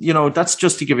 And, that's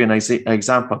just to give you an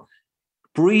example.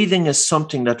 Breathing is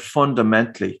something that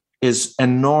fundamentally is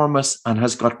enormous and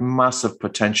has got massive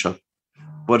potential,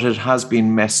 but it has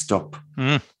been messed up.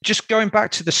 Just going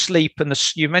back to the sleep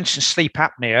you mentioned sleep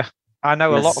apnea. I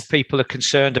know yes. A lot of people are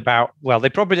concerned about, well, they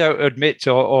probably don't admit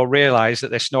or realize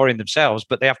that they're snoring themselves,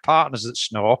 but they have partners that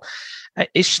snore.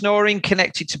 Is snoring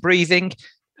connected to breathing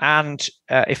and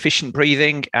efficient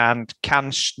breathing? And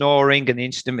can snoring and the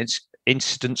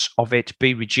incidence of it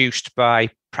be reduced by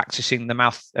practicing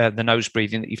the nose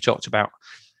breathing that you've talked about?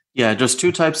 Yeah, there's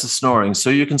two types of snoring. So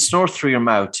you can snore through your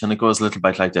mouth and it goes a little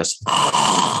bit like this.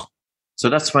 So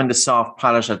that's when the soft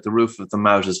palate at the roof of the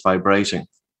mouth is vibrating.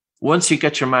 Once you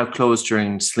get your mouth closed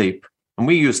during sleep, and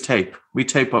we use tape, we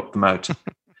tape up the mouth.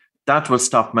 That will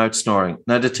stop mouth snoring.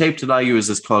 Now, the tape that I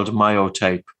use is called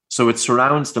myotape. So it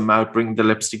surrounds the mouth, bringing the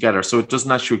lips together. So it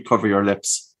doesn't actually cover your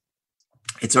lips.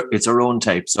 It's our own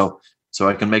tape. So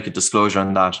I can make a disclosure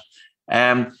on that.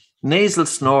 Nasal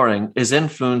snoring is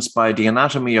influenced by the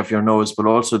anatomy of your nose, but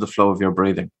also the flow of your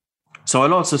breathing. So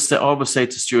I'll also always say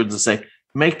to students,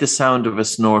 make the sound of a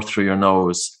snore through your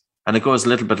nose And it goes a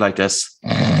little bit like this.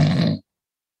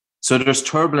 So there's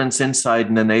turbulence inside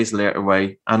in the nasal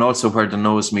airway and also where the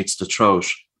nose meets the throat.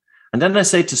 And then I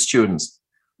say to students,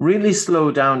 really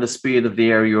slow down the speed of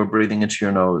the air you're breathing into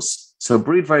your nose. So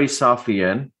breathe very softly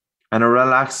in and a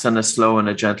relaxed and a slow and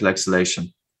a gentle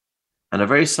exhalation. And a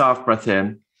very soft breath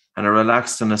in and a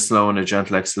relaxed and a slow and a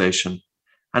gentle exhalation.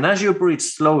 And as you breathe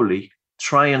slowly,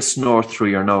 try and snore through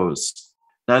your nose.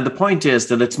 Now, the point is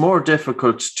that it's more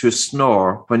difficult to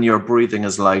snore when your breathing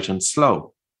is light and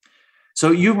slow.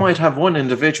 So you might have one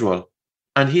individual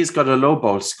and he's got a low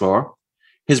Bolt score.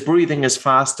 His breathing is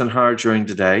fast and hard during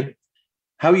the day.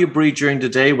 How you breathe during the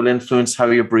day will influence how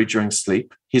you breathe during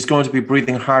sleep. He's going to be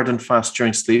breathing hard and fast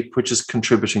during sleep, which is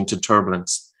contributing to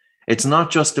turbulence. It's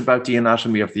not just about the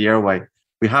anatomy of the airway.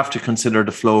 We have to consider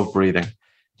the flow of breathing.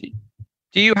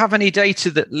 Do you have any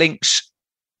data that links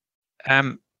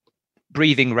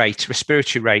breathing rate,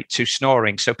 respiratory rate to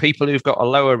snoring? So people who've got a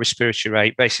lower respiratory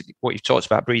rate, basically what you've talked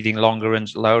about, breathing longer and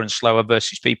lower and slower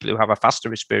versus people who have a faster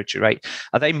respiratory rate,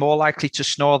 are they more likely to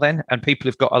snore then? And people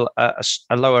who've got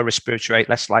a lower respiratory rate,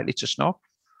 less likely to snore?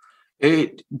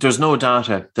 There's no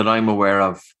data that I'm aware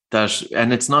of that,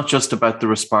 and it's not just about the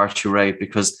respiratory rate,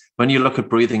 because when you look at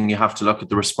breathing, you have to look at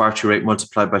the respiratory rate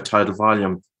multiplied by tidal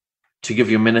volume to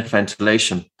give you minute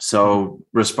ventilation. So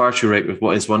respiratory rate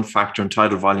is one factor and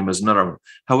tidal volume is another one.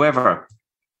 However,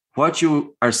 what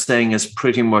you are saying is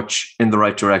pretty much in the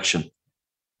right direction.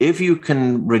 If you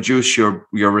can reduce your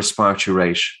respiratory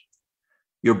rate,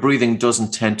 your breathing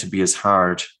doesn't tend to be as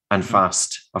hard and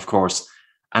fast, of course.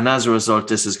 And as a result,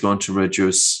 this is going to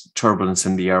reduce turbulence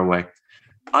in the airway.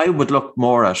 I would look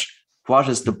more at what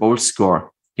is the Bolt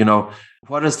score,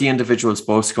 what is the individual's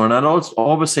Bolt score? And I'd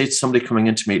always say to somebody coming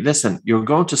into me, listen, you're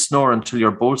going to snore until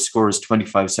your Bolt score is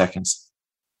 25 seconds.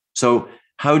 So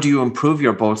how do you improve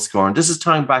your Bolt score? And this is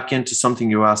tying back into something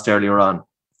you asked earlier on.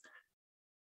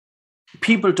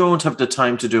 People don't have the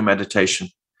time to do meditation.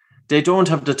 They don't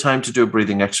have the time to do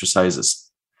breathing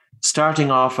exercises.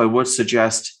 Starting off, I would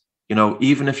suggest,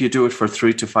 even if you do it for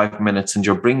 3 to 5 minutes and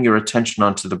you're bringing your attention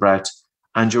onto the breath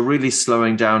and you're really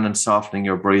slowing down and softening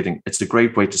your breathing, it's a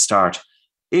great way to start.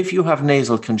 If you have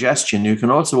nasal congestion, you can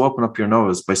also open up your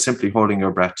nose by simply holding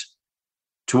your breath.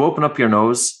 To open up your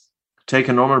nose, take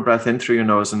a normal breath in through your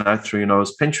nose and out through your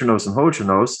nose, pinch your nose and hold your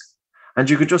nose. And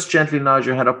you could just gently nod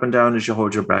your head up and down as you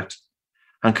hold your breath.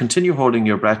 And continue holding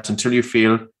your breath until you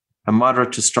feel a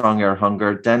moderate to strong air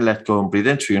hunger. Then let go and breathe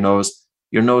in through your nose.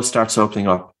 Your nose starts opening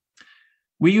up.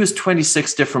 We use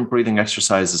 26 different breathing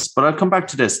exercises, but I'll come back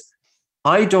to this.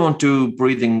 I don't do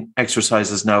breathing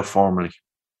exercises now formally.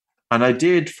 And I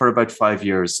did for about 5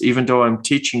 years, even though I'm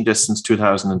teaching this since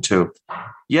 2002.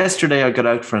 Yesterday, I got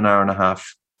out for an hour and a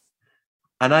half.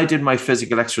 And I did my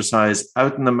physical exercise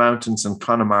out in the mountains in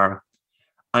Connemara.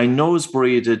 I nose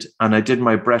breathed and I did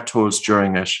my breath holds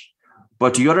during it.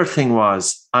 But the other thing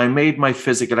was, I made my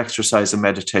physical exercise a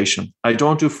meditation. I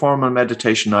don't do formal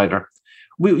meditation either.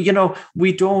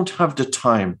 We don't have the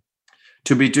time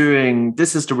to be doing,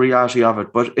 this is the reality of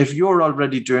it. But if you're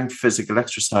already doing physical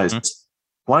exercises,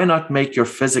 why not make your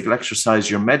physical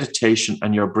exercise your meditation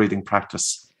and your breathing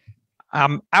practice?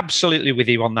 I'm absolutely with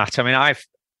you on that. I mean, I've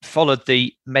followed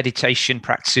the meditation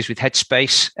practices with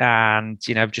Headspace and,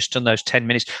 I've just done those 10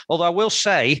 minutes. Although I will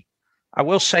say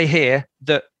here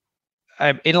that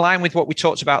in line with what we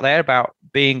talked about there, about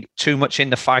being too much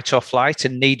in the fight or flight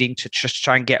and needing to just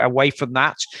try and get away from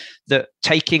that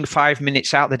taking 5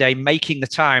 minutes out of the day, making the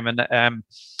time. And,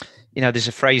 there's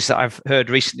a phrase that I've heard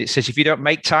recently. It says, if you don't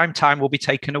make time, time will be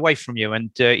taken away from you.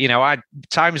 And,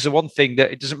 time is the one thing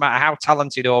that it doesn't matter how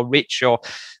talented or rich or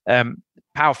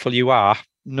powerful you are.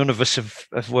 None of us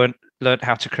have learned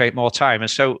how to create more time. And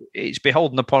so it's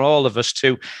beholden upon all of us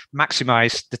to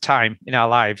maximize the time in our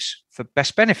lives for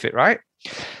best benefit, right?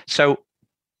 So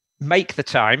make the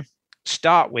time,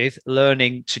 start with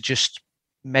learning to just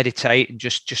meditate and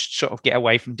just sort of get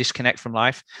away from, disconnect from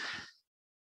life.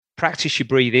 Practice your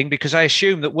breathing, because I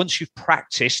assume that once you've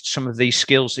practiced some of these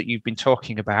skills that you've been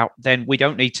talking about, then we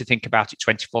don't need to think about it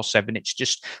 24/7. It's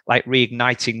just like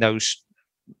reigniting those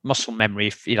muscle memory,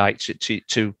 if you like,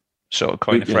 to sort of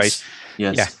coin a phrase.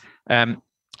 Yes. Yeah.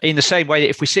 In the same way that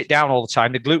if we sit down all the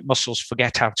time, the glute muscles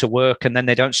forget how to work and then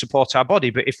they don't support our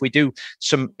body. But if we do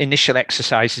some initial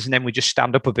exercises and then we just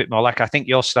stand up a bit more, like I think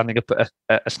you're standing up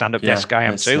at a stand-up desk, I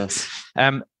am too,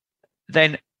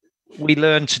 then we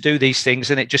learn to do these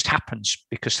things and it just happens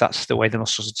because that's the way the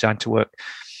muscles are designed to work.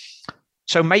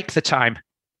 So make the time,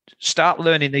 start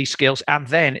learning these skills and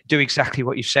then do exactly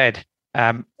what you said.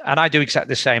 And I do exactly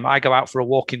the same. I go out for a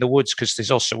walk in the woods because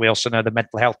we also know the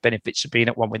mental health benefits of being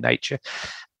at one with nature.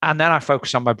 And then I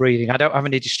focus on my breathing. I don't have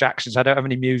any distractions. I don't have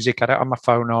any music. I don't have my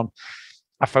phone on.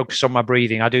 I focus on my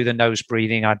breathing. I do the nose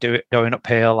breathing. I do it going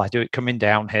uphill. I do it coming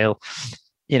downhill.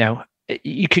 You know,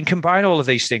 you can combine all of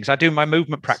these things. I do my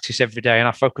movement practice every day and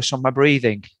I focus on my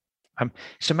breathing.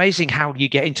 It's amazing how you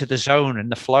get into the zone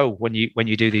and the flow when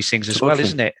you do these things as well,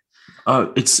 isn't it?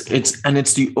 Oh, it's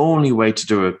the only way to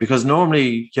do it, because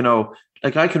normally, you know,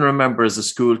 like I can remember as a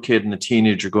school kid and a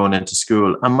teenager going into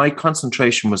school, and my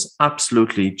concentration was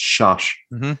absolutely shot.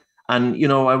 Mm-hmm. And, you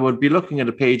know, I would be looking at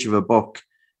a page of a book,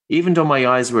 even though my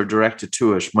eyes were directed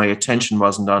to it, my attention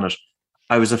wasn't on it.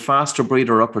 I was a faster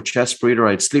breather, upper chest breather.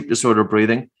 I had sleep disorder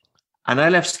breathing. And I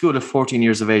left school at 14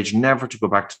 years of age, never to go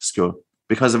back to school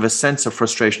because of a sense of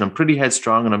frustration. I'm pretty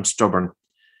headstrong and I'm stubborn.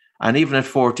 And even at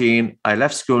 14, I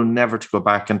left school never to go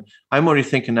back. And I'm only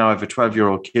thinking now I have a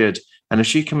 12-year-old kid. And if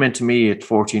she came into me at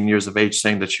 14 years of age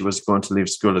saying that she was going to leave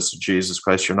school, I said, Jesus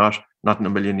Christ, you're not in a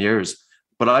million years.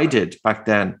 But I did back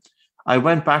then. I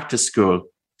went back to school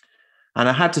and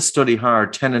I had to study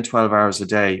hard 10 and 12 hours a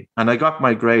day. And I got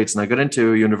my grades and I got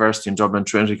into a university in Dublin,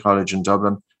 Trinity College in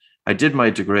Dublin. I did my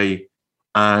degree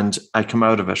and I come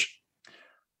out of it.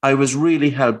 I was really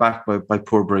held back by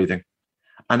poor breathing.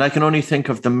 And I can only think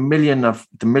of the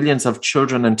millions of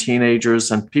children and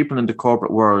teenagers and people in the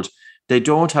corporate world. They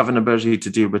don't have an ability to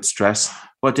deal with stress,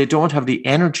 but they don't have the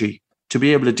energy to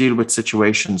be able to deal with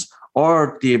situations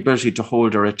or the ability to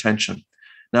hold their attention.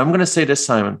 Now, I'm going to say this,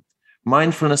 Simon.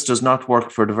 Mindfulness does not work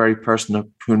for the very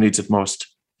person who needs it most.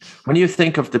 When you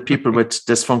think of the people with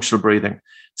dysfunctional breathing,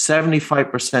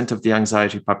 75% of the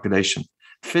anxiety population,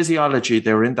 physiology,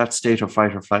 they're in that state of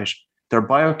fight or flight. Their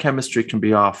biochemistry can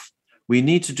be off. We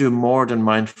need to do more than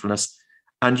mindfulness.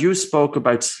 And you spoke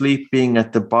about sleep being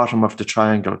at the bottom of the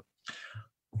triangle.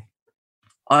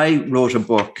 I wrote a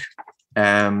book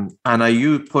and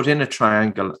you put in a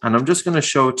triangle, and I'm just going to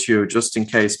show it to you just in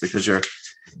case, because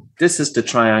this is the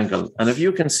triangle. And if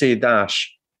you can see that,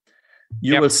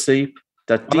 you will sleep.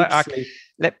 That deep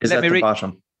sleep is at the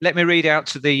bottom. Let me read out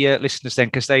to the listeners then,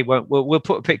 because they won't. We'll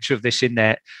put a picture of this in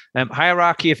there.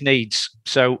 Hierarchy of needs.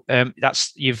 So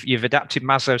that's you've adapted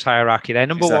Maslow's hierarchy there.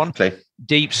 Number one,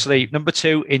 deep sleep. Number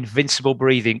two, invincible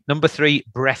breathing. Number three,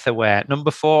 breath aware.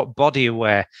 Number four, body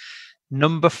aware.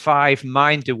 Number five,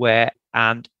 mind aware.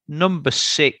 And number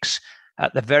six,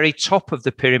 at the very top of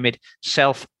the pyramid,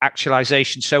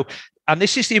 self-actualization. So, and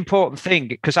this is the important thing,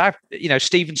 because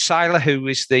Stephen Seiler, who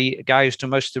is the guy who's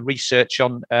done most of the research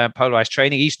on polarized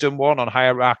training, he's done one on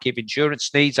hierarchy of endurance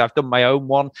needs. I've done my own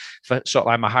one for sort of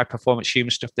like my high performance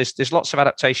human stuff. There's lots of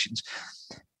adaptations.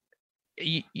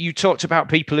 You talked about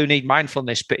people who need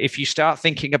mindfulness, but if you start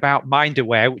thinking about mind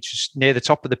aware, which is near the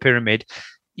top of the pyramid,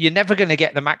 you're never going to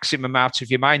get the maximum out of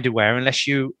your mind aware unless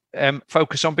you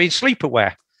focus on being sleep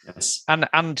aware. Yes.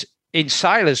 And in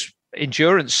Seiler's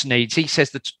endurance needs, he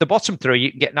says that the bottom three, you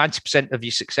can get 90% of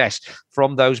your success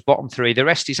from those bottom three. The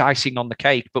rest is icing on the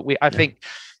cake. But I think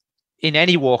in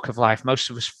any walk of life, most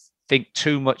of us think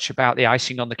too much about the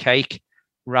icing on the cake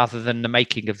rather than the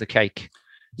making of the cake.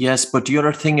 Yes, but the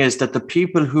other thing is that the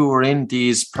people who are in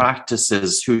these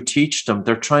practices, who teach them,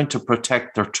 they're trying to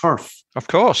protect their turf. Of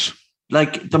course.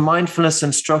 Like the mindfulness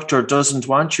instructor doesn't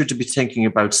want you to be thinking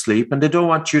about sleep, and they don't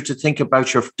want you to think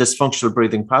about your dysfunctional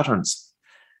breathing patterns.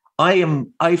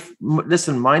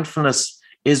 Listen, mindfulness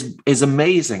is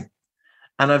amazing.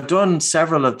 And I've done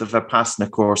several of the Vipassana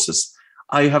courses.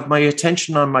 I have my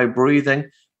attention on my breathing.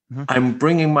 Mm-hmm. I'm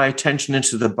bringing my attention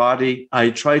into the body.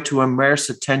 I try to immerse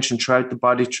attention throughout the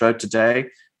body, throughout the day.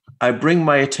 I bring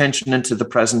my attention into the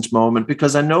present moment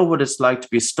because I know what it's like to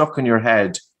be stuck in your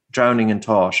head, drowning in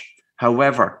thought.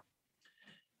 However,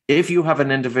 if you have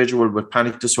an individual with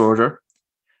panic disorder,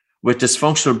 with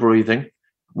dysfunctional breathing,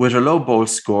 with a low BOLT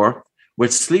score,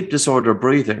 with sleep disorder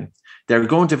breathing, they're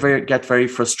going to get very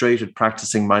frustrated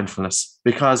practicing mindfulness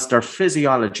because their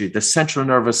physiology, the central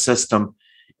nervous system,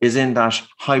 is in that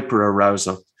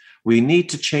hyperarousal. We need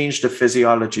to change the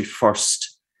physiology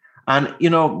first. And,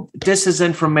 this is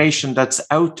information that's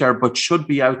out there, but should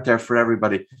be out there for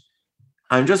everybody.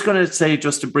 I'm just going to say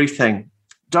just a brief thing.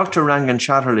 Dr. Rangan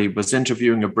Chatterley was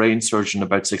interviewing a brain surgeon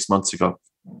about 6 months ago.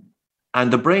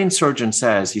 And the brain surgeon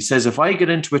says, if I get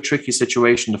into a tricky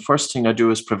situation, the first thing I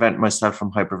do is prevent myself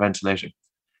from hyperventilating.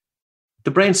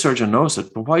 The brain surgeon knows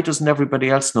it, but why doesn't everybody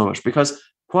else know it? Because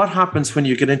what happens when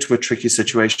you get into a tricky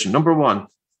situation? Number one,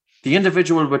 the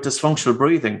individual with dysfunctional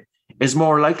breathing is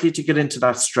more likely to get into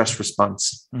that stress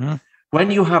response. Mm-hmm.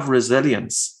 When you have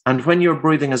resilience and when your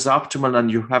breathing is optimal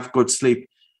and you have good sleep,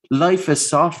 life is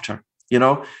softer.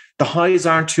 The highs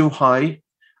aren't too high,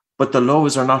 but the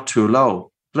lows are not too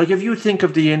low. Like if you think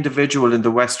of the individual in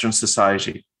the Western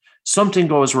society, something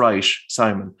goes right,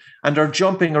 Simon, and they're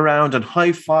jumping around and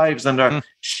high fives and they're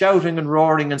shouting and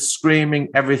roaring and screaming.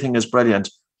 Everything is brilliant.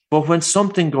 But when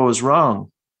something goes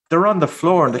wrong, they're on the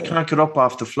floor and they can't get up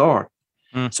off the floor.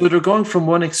 So they're going from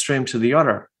one extreme to the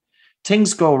other.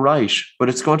 Things go right, but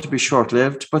it's going to be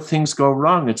short-lived. But things go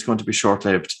wrong, it's going to be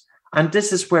short-lived. And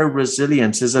this is where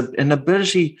resilience is an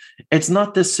ability. It's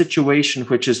not the situation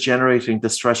which is generating the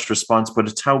stress response, but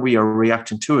it's how we are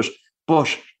reacting to it. But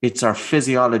it's our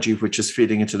physiology which is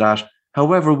feeding into that.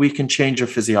 However, we can change our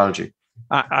physiology.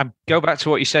 I go back to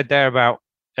what you said there about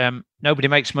nobody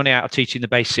makes money out of teaching the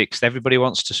basics. Everybody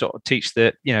wants to sort of teach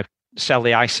sell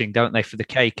the icing, don't they, for the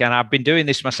cake? And I've been doing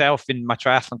this myself in my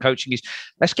triathlon coaching is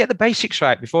let's get the basics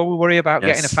right before we worry about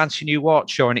getting a fancy new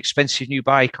watch or an expensive new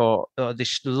bike or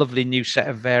this lovely new set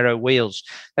of Vero wheels.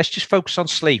 Let's just focus on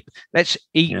sleep. Let's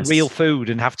eat real food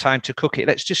and have time to cook it.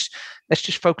 Let's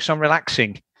just focus on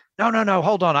relaxing. No,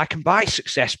 hold on. I can buy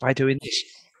success by doing this.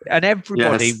 And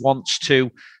everybody wants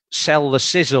to sell the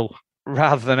sizzle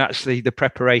rather than actually the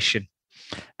preparation.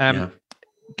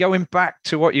 Going back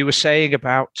to what you were saying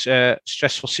about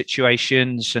stressful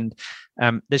situations, and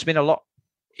there's been a lot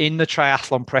in the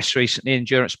triathlon press recently,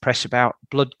 endurance press, about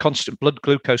constant blood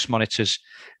glucose monitors,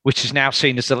 which is now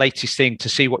seen as the latest thing to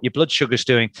see what your blood sugar's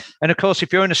doing. And of course,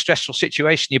 if you're in a stressful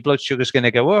situation, your blood sugar's going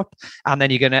to go up, and then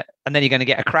you're going to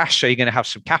get a crash. So you're going to have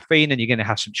some caffeine, and you're going to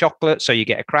have some chocolate. So you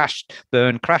get a crash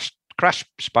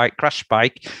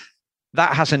spike.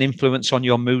 That has an influence on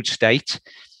your mood state.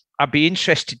 I'd be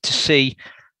interested to see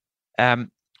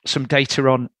some data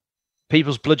on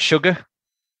people's blood sugar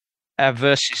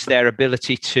versus their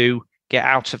ability to get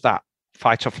out of that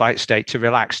fight or flight state, to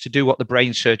relax, to do what the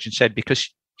brain surgeon said. Because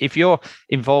if you're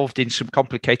involved in some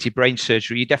complicated brain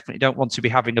surgery, you definitely don't want to be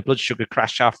having a blood sugar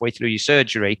crash halfway through your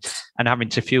surgery and having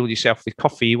to fuel yourself with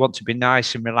coffee. You want to be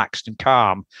nice and relaxed and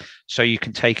calm so you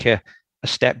can take a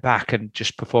step back and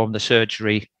just perform the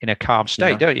surgery in a calm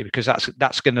state, don't you? Because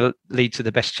that's going to lead to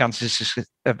the best chances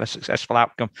of a successful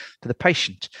outcome for the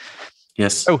patient.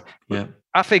 Yes. So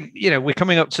I think, we're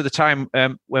coming up to the time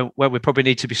where we probably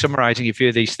need to be summarizing a few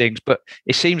of these things, but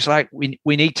it seems like we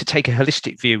need to take a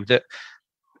holistic view that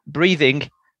breathing,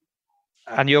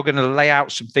 and you're going to lay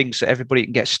out some things that everybody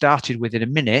can get started with in a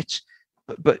minute,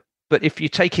 but if you're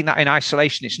taking that in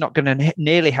isolation, it's not going to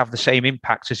nearly have the same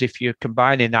impact as if you're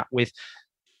combining that with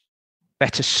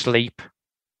better sleep,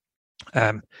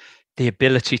 the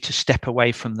ability to step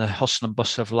away from the hustle and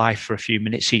bustle of life for a few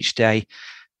minutes each day,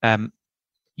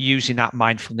 using that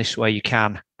mindfulness where you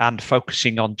can, and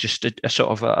focusing on just a sort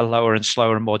of a lower and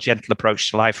slower and more gentle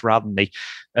approach to life rather than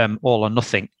the all or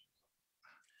nothing.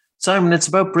 Simon, it's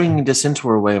about bringing this into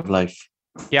our way of life.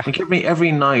 Yeah. And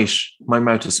every night, my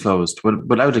mouth is closed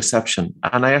without exception.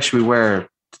 And I actually wear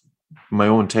my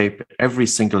own tape every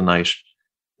single night.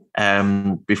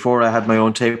 Before I had my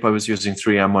own tape, I was using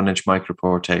 3M 1-inch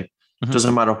micropore tape. Mm-hmm.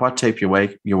 Doesn't matter what tape you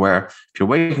wear. If you're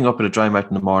waking up with a dry mouth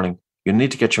in the morning, you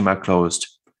need to get your mouth closed.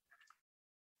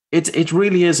 It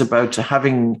really is about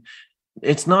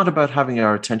it's not about having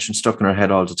our attention stuck in our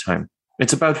head all the time.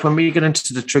 It's about when we get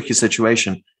into the tricky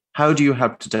situation, how do you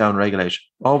have to downregulate?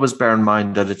 Always bear in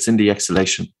mind that it's in the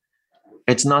exhalation.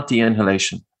 It's not the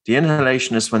inhalation. The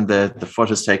inhalation is when the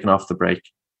foot is taken off the brake.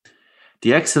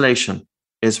 The exhalation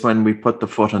is when we put the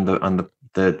foot on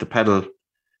the pedal,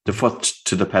 the foot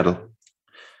to the pedal.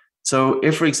 So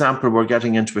if, for example, we're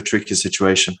getting into a tricky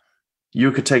situation,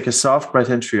 you could take a soft breath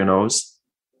in through your nose.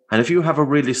 And if you have a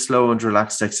really slow and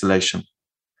relaxed exhalation,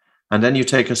 and then you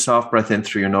take a soft breath in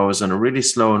through your nose and a really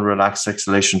slow and relaxed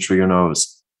exhalation through your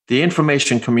nose, the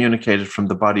information communicated from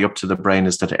the body up to the brain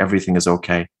is that everything is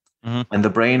okay. Mm-hmm. And the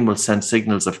brain will send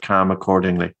signals of calm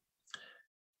accordingly.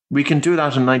 We can do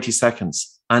that in 90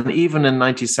 seconds. And even in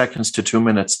 90 seconds to 2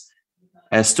 minutes,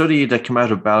 a study that came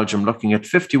out of Belgium looking at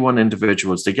 51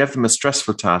 individuals, they gave them a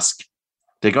stressful task.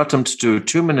 They got them to do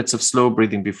 2 minutes of slow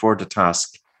breathing before the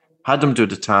task, had them do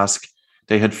the task.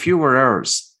 They had fewer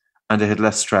errors and they had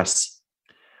less stress.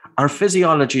 Our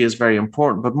physiology is very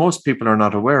important, but most people are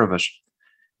not aware of it.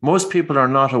 Most people are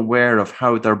not aware of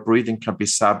how their breathing can be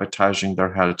sabotaging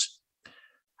their health.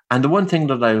 And the one thing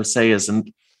that I will say is,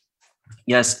 and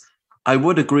yes, I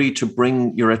would agree to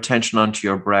bring your attention onto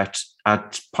your breath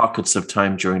at pockets of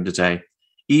time during the day,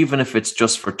 even if it's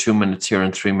just for 2 minutes here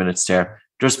and 3 minutes there.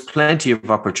 There's plenty of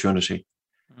opportunity.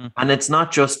 Mm-hmm. And it's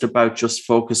not just about just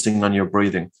focusing on your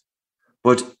breathing,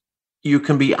 but you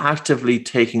can be actively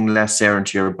taking less air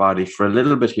into your body for a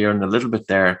little bit here and a little bit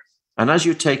there. And as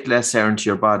you take less air into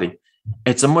your body,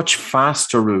 it's a much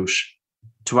faster route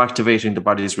to activating the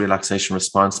body's relaxation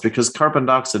response, because carbon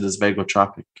dioxide is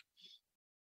vagotropic.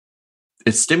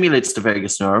 It stimulates the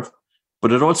vagus nerve,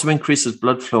 but it also increases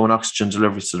blood flow and oxygen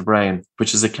delivery to the brain,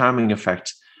 which is a calming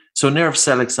effect. So nerve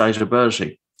cell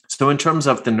excitability. So in terms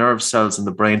of the nerve cells in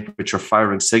the brain, which are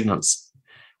firing signals,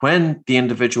 when the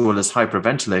individual is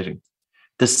hyperventilating,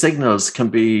 the signals can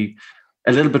be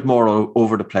a little bit more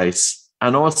over the place.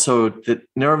 And also the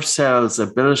nerve cells'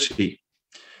 ability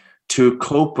to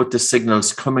cope with the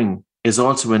signals coming is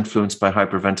also influenced by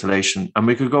hyperventilation. And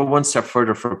we could go one step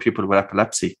further for people with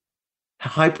epilepsy.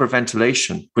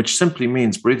 Hyperventilation, which simply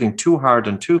means breathing too hard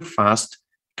and too fast,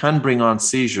 can bring on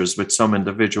seizures with some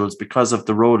individuals because of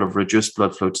the role of reduced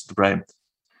blood flow to the brain.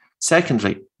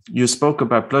 Secondly, you spoke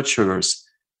about blood sugars.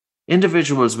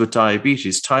 Individuals with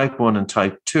diabetes, type 1 and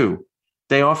type 2,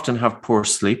 they often have poor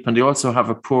sleep, and they also have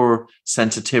a poor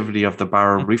sensitivity of the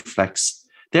baroreflex.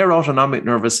 Their autonomic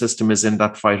nervous system is in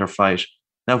that fight or flight.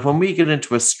 Now, when we get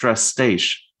into a stress state,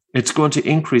 it's going to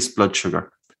increase blood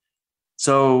sugar.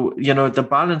 So, the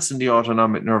balance in the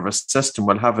autonomic nervous system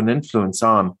will have an influence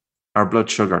on our blood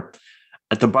sugar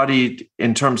at the body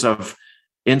in terms of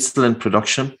insulin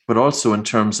production, but also in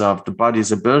terms of the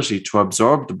body's ability to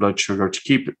absorb the blood sugar, to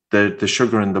keep the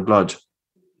sugar in the blood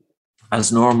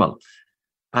as normal.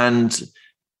 And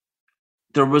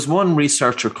there was one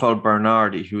researcher called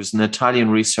Bernardi, who's an Italian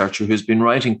researcher who's been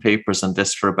writing papers on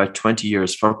this for about 20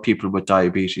 years for people with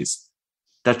diabetes,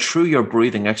 that through your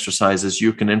breathing exercises,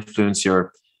 you can influence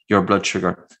your blood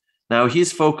sugar. Now,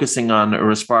 he's focusing on a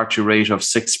respiratory rate of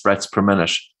 6 breaths per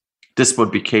minute. This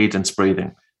would be cadence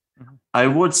breathing. Mm-hmm. I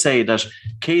would say that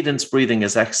cadence breathing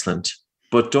is excellent,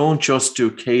 but don't just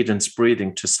do cadence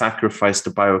breathing to sacrifice the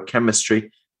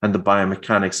biochemistry and the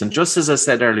biomechanics. And just as I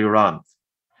said earlier on,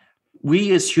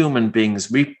 we as human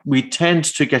beings, we tend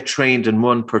to get trained in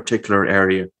one particular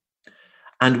area,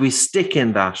 and we stick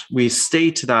in that. We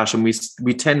stay to that, and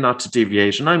we tend not to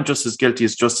deviate. And I'm just as guilty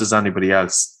as anybody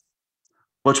else.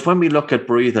 But when we look at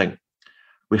breathing,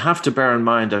 we have to bear in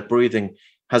mind that breathing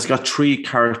has got 3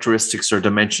 characteristics or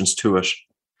dimensions to it.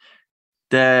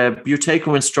 The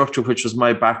Buteyko instructor, which was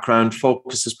my background,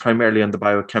 focuses primarily on the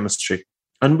biochemistry.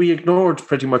 And we ignored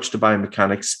pretty much the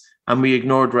biomechanics, and we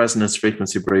ignored resonance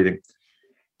frequency breathing.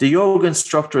 The yoga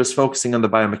instructor is focusing on the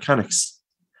biomechanics,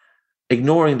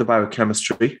 ignoring the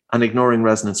biochemistry and ignoring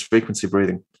resonance frequency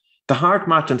breathing. The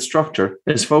HeartMath instructor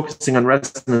is focusing on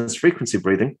resonance frequency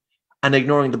breathing and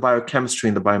ignoring the biochemistry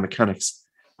and the biomechanics.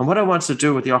 And what I want to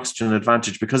do with the Oxygen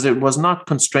Advantage, because it was not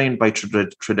constrained by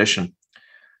tradition,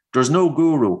 there's no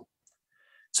guru.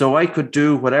 So I could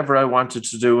do whatever I wanted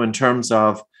to do in terms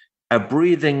of a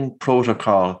breathing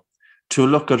protocol to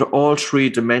look at all 3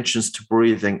 dimensions to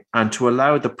breathing and to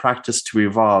allow the practice to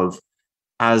evolve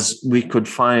as we could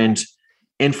find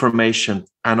information,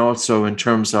 and also in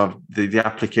terms of the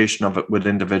application of it with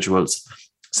individuals.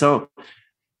 So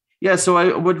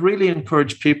I would really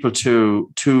encourage people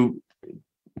to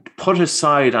put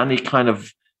aside any kind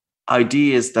of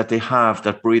ideas that they have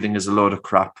that breathing is a load of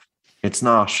crap. It's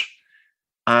not.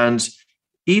 And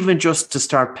even just to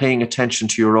start paying attention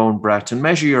to your own breath and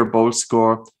measure your Bolt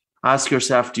score. Ask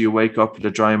yourself, do you wake up with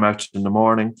a dry mouth in the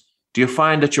morning? Do you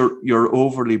find that you're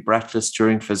overly breathless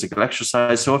during physical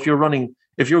exercise? So if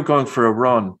you're going for a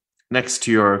run next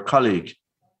to your colleague,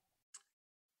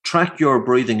 track your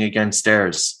breathing against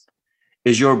theirs.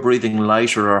 Is your breathing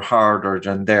lighter or harder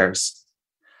than theirs?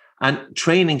 And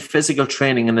physical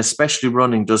training, and especially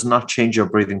running, does not change your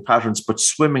breathing patterns, but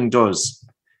swimming does.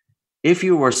 If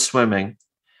you were swimming,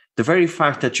 the very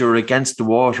fact that you're against the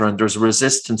water and there's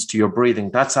resistance to your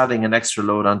breathing, that's adding an extra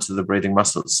load onto the breathing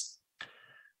muscles.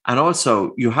 And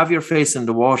also, you have your face in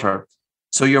the water,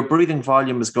 so your breathing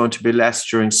volume is going to be less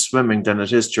during swimming than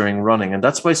it is during running. And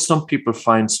that's why some people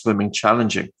find swimming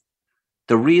challenging.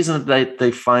 The reason that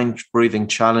they find breathing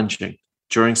challenging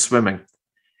during swimming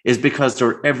is because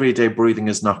their everyday breathing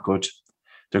is not good.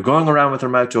 They're going around with their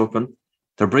mouth open,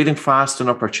 they're breathing fast in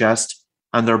upper chest,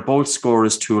 and their Bolt score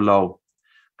is too low.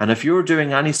 And if you're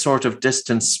doing any sort of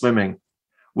distance swimming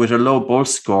with a low Bolt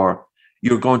score,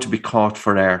 you're going to be caught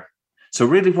for air. So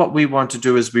really what we want to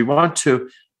do is we want to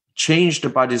change the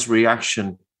body's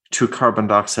reaction to carbon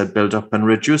dioxide buildup and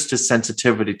reduce the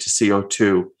sensitivity to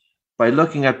CO2 by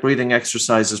looking at breathing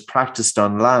exercises practiced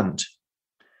on land.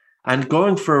 And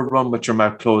going for a run with your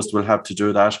mouth closed will help to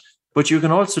do that. But you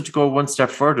can also go one step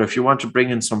further if you want to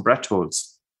bring in some breath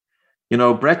holds.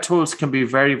 Breath holds can be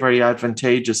very, very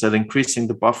advantageous at increasing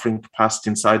the buffering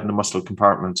capacity inside the muscle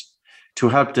compartment to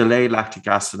help delay lactic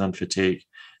acid and fatigue.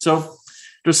 So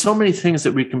there's so many things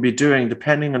that we can be doing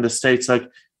depending on the states. Like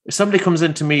if somebody comes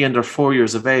into me and they're 4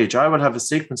 years of age, I will have a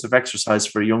sequence of exercise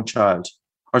for a young child.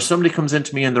 Or somebody comes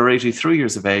into me and they're 83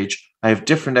 years of age, I have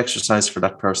different exercise for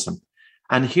that person.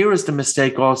 And here is the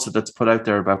mistake also that's put out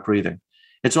there about breathing.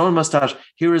 It's almost that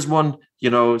here is one,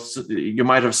 you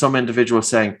might have some individual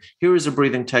saying, here is a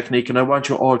breathing technique and I want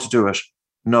you all to do it.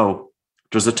 No,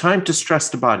 there's a time to stress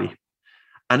the body.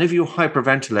 And if you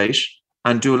hyperventilate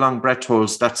and do long breath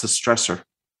holds, that's a stressor.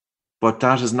 But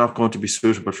that is not going to be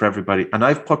suitable for everybody. And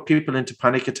I've put people into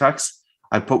panic attacks.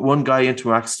 I put one guy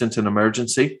into accident and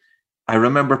emergency. I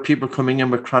remember people coming in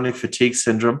with chronic fatigue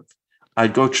syndrome.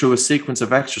 I'd go through a sequence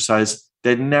of exercise.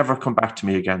 They'd never come back to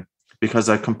me again because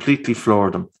I completely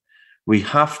floored them. We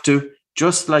have to,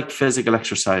 just like physical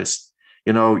exercise,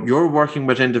 you're working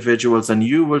with individuals and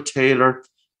you will tailor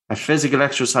a physical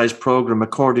exercise program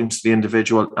according to the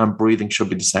individual, and breathing should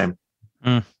be the same.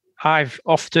 I've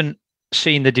often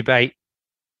seen the debate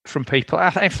from people.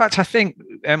 In fact, I think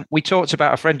we talked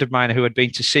about a friend of mine who had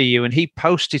been to see you, and he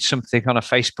posted something on a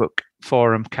Facebook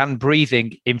forum. Can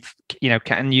breathing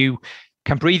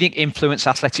influence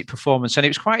athletic performance? And it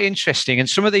was quite interesting. And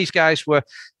some of these guys were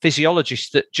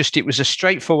physiologists that it was a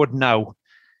straightforward no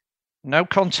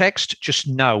context, just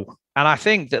no. And I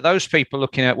think that those people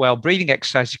looking at, breathing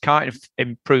exercise, you can't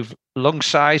improve lung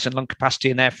size and lung capacity,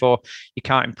 and therefore you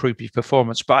can't improve your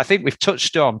performance. But I think we've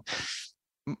touched on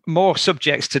more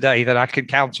subjects today that I can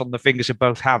count on the fingers of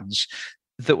both hands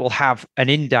that will have an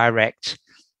indirect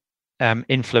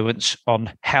influence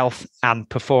on health and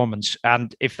performance.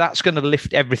 And if that's going to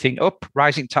lift everything up,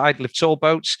 rising tide lifts all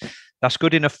boats, that's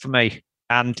good enough for me.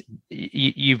 And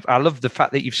I love the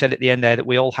fact that you've said at the end there that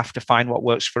we all have to find what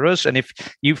works for us. And if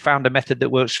you found a method that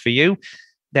works for you,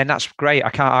 then that's great. I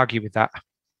can't argue with that.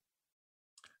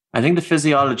 I think the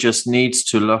physiologist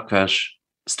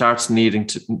starts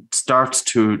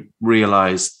to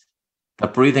realize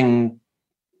that breathing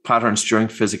patterns during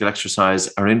physical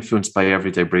exercise are influenced by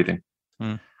everyday breathing.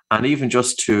 And even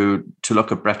just to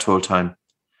look at breath hold time,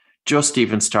 just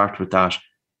even start with that.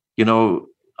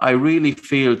 I really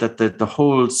feel that the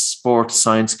whole sports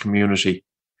science community,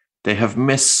 they have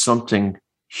missed something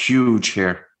huge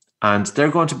here, and they're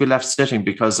going to be left sitting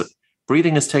because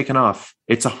breathing is taken off.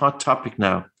 It's a hot topic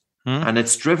now, and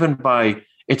it's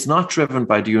not driven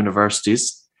by the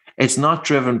universities. It's not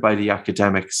driven by the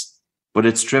academics, but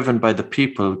it's driven by the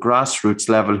people, grassroots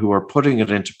level, who are putting it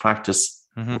into practice,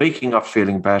 waking up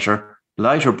feeling better,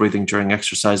 lighter breathing during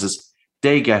exercises.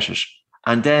 They get it.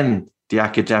 And then the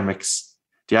academics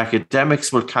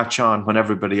will catch on when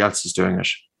everybody else is doing it.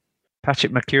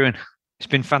 Patrick McEwen, it's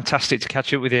been fantastic to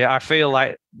catch up with you. I feel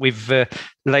like we've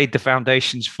laid the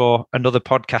foundations for another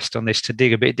podcast on this to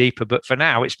dig a bit deeper. But for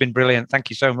now, it's been brilliant. Thank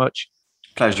you so much.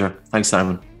 Pleasure. Thanks,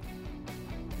 Simon.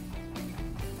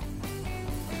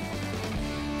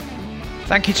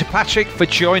 Thank you to Patrick for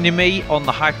joining me on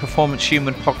the High Performance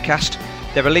Human podcast.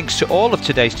 There are links to all of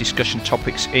today's discussion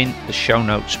topics in the show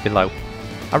notes below.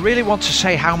 I really want to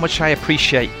say how much I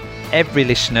appreciate every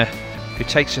listener who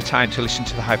takes the time to listen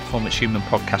to the High Performance Human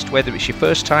podcast, whether it's your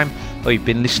first time or you've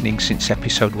been listening since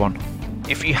episode 1.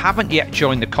 If you haven't yet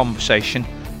joined the conversation,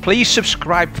 please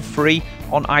subscribe for free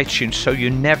on iTunes so you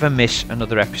never miss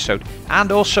another episode. And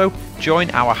also join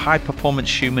our High Performance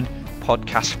Human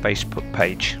podcast Facebook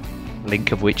page,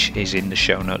 link of which is in the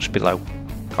show notes below.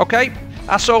 Okay,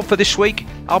 that's all for this week.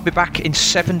 I'll be back in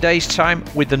 7 days' time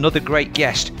with another great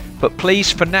guest. But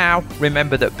please, for now,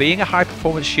 remember that being a high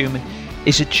performance human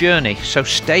is a journey. So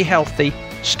stay healthy,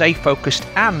 stay focused,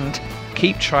 and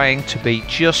keep trying to be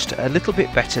just a little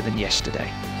bit better than yesterday.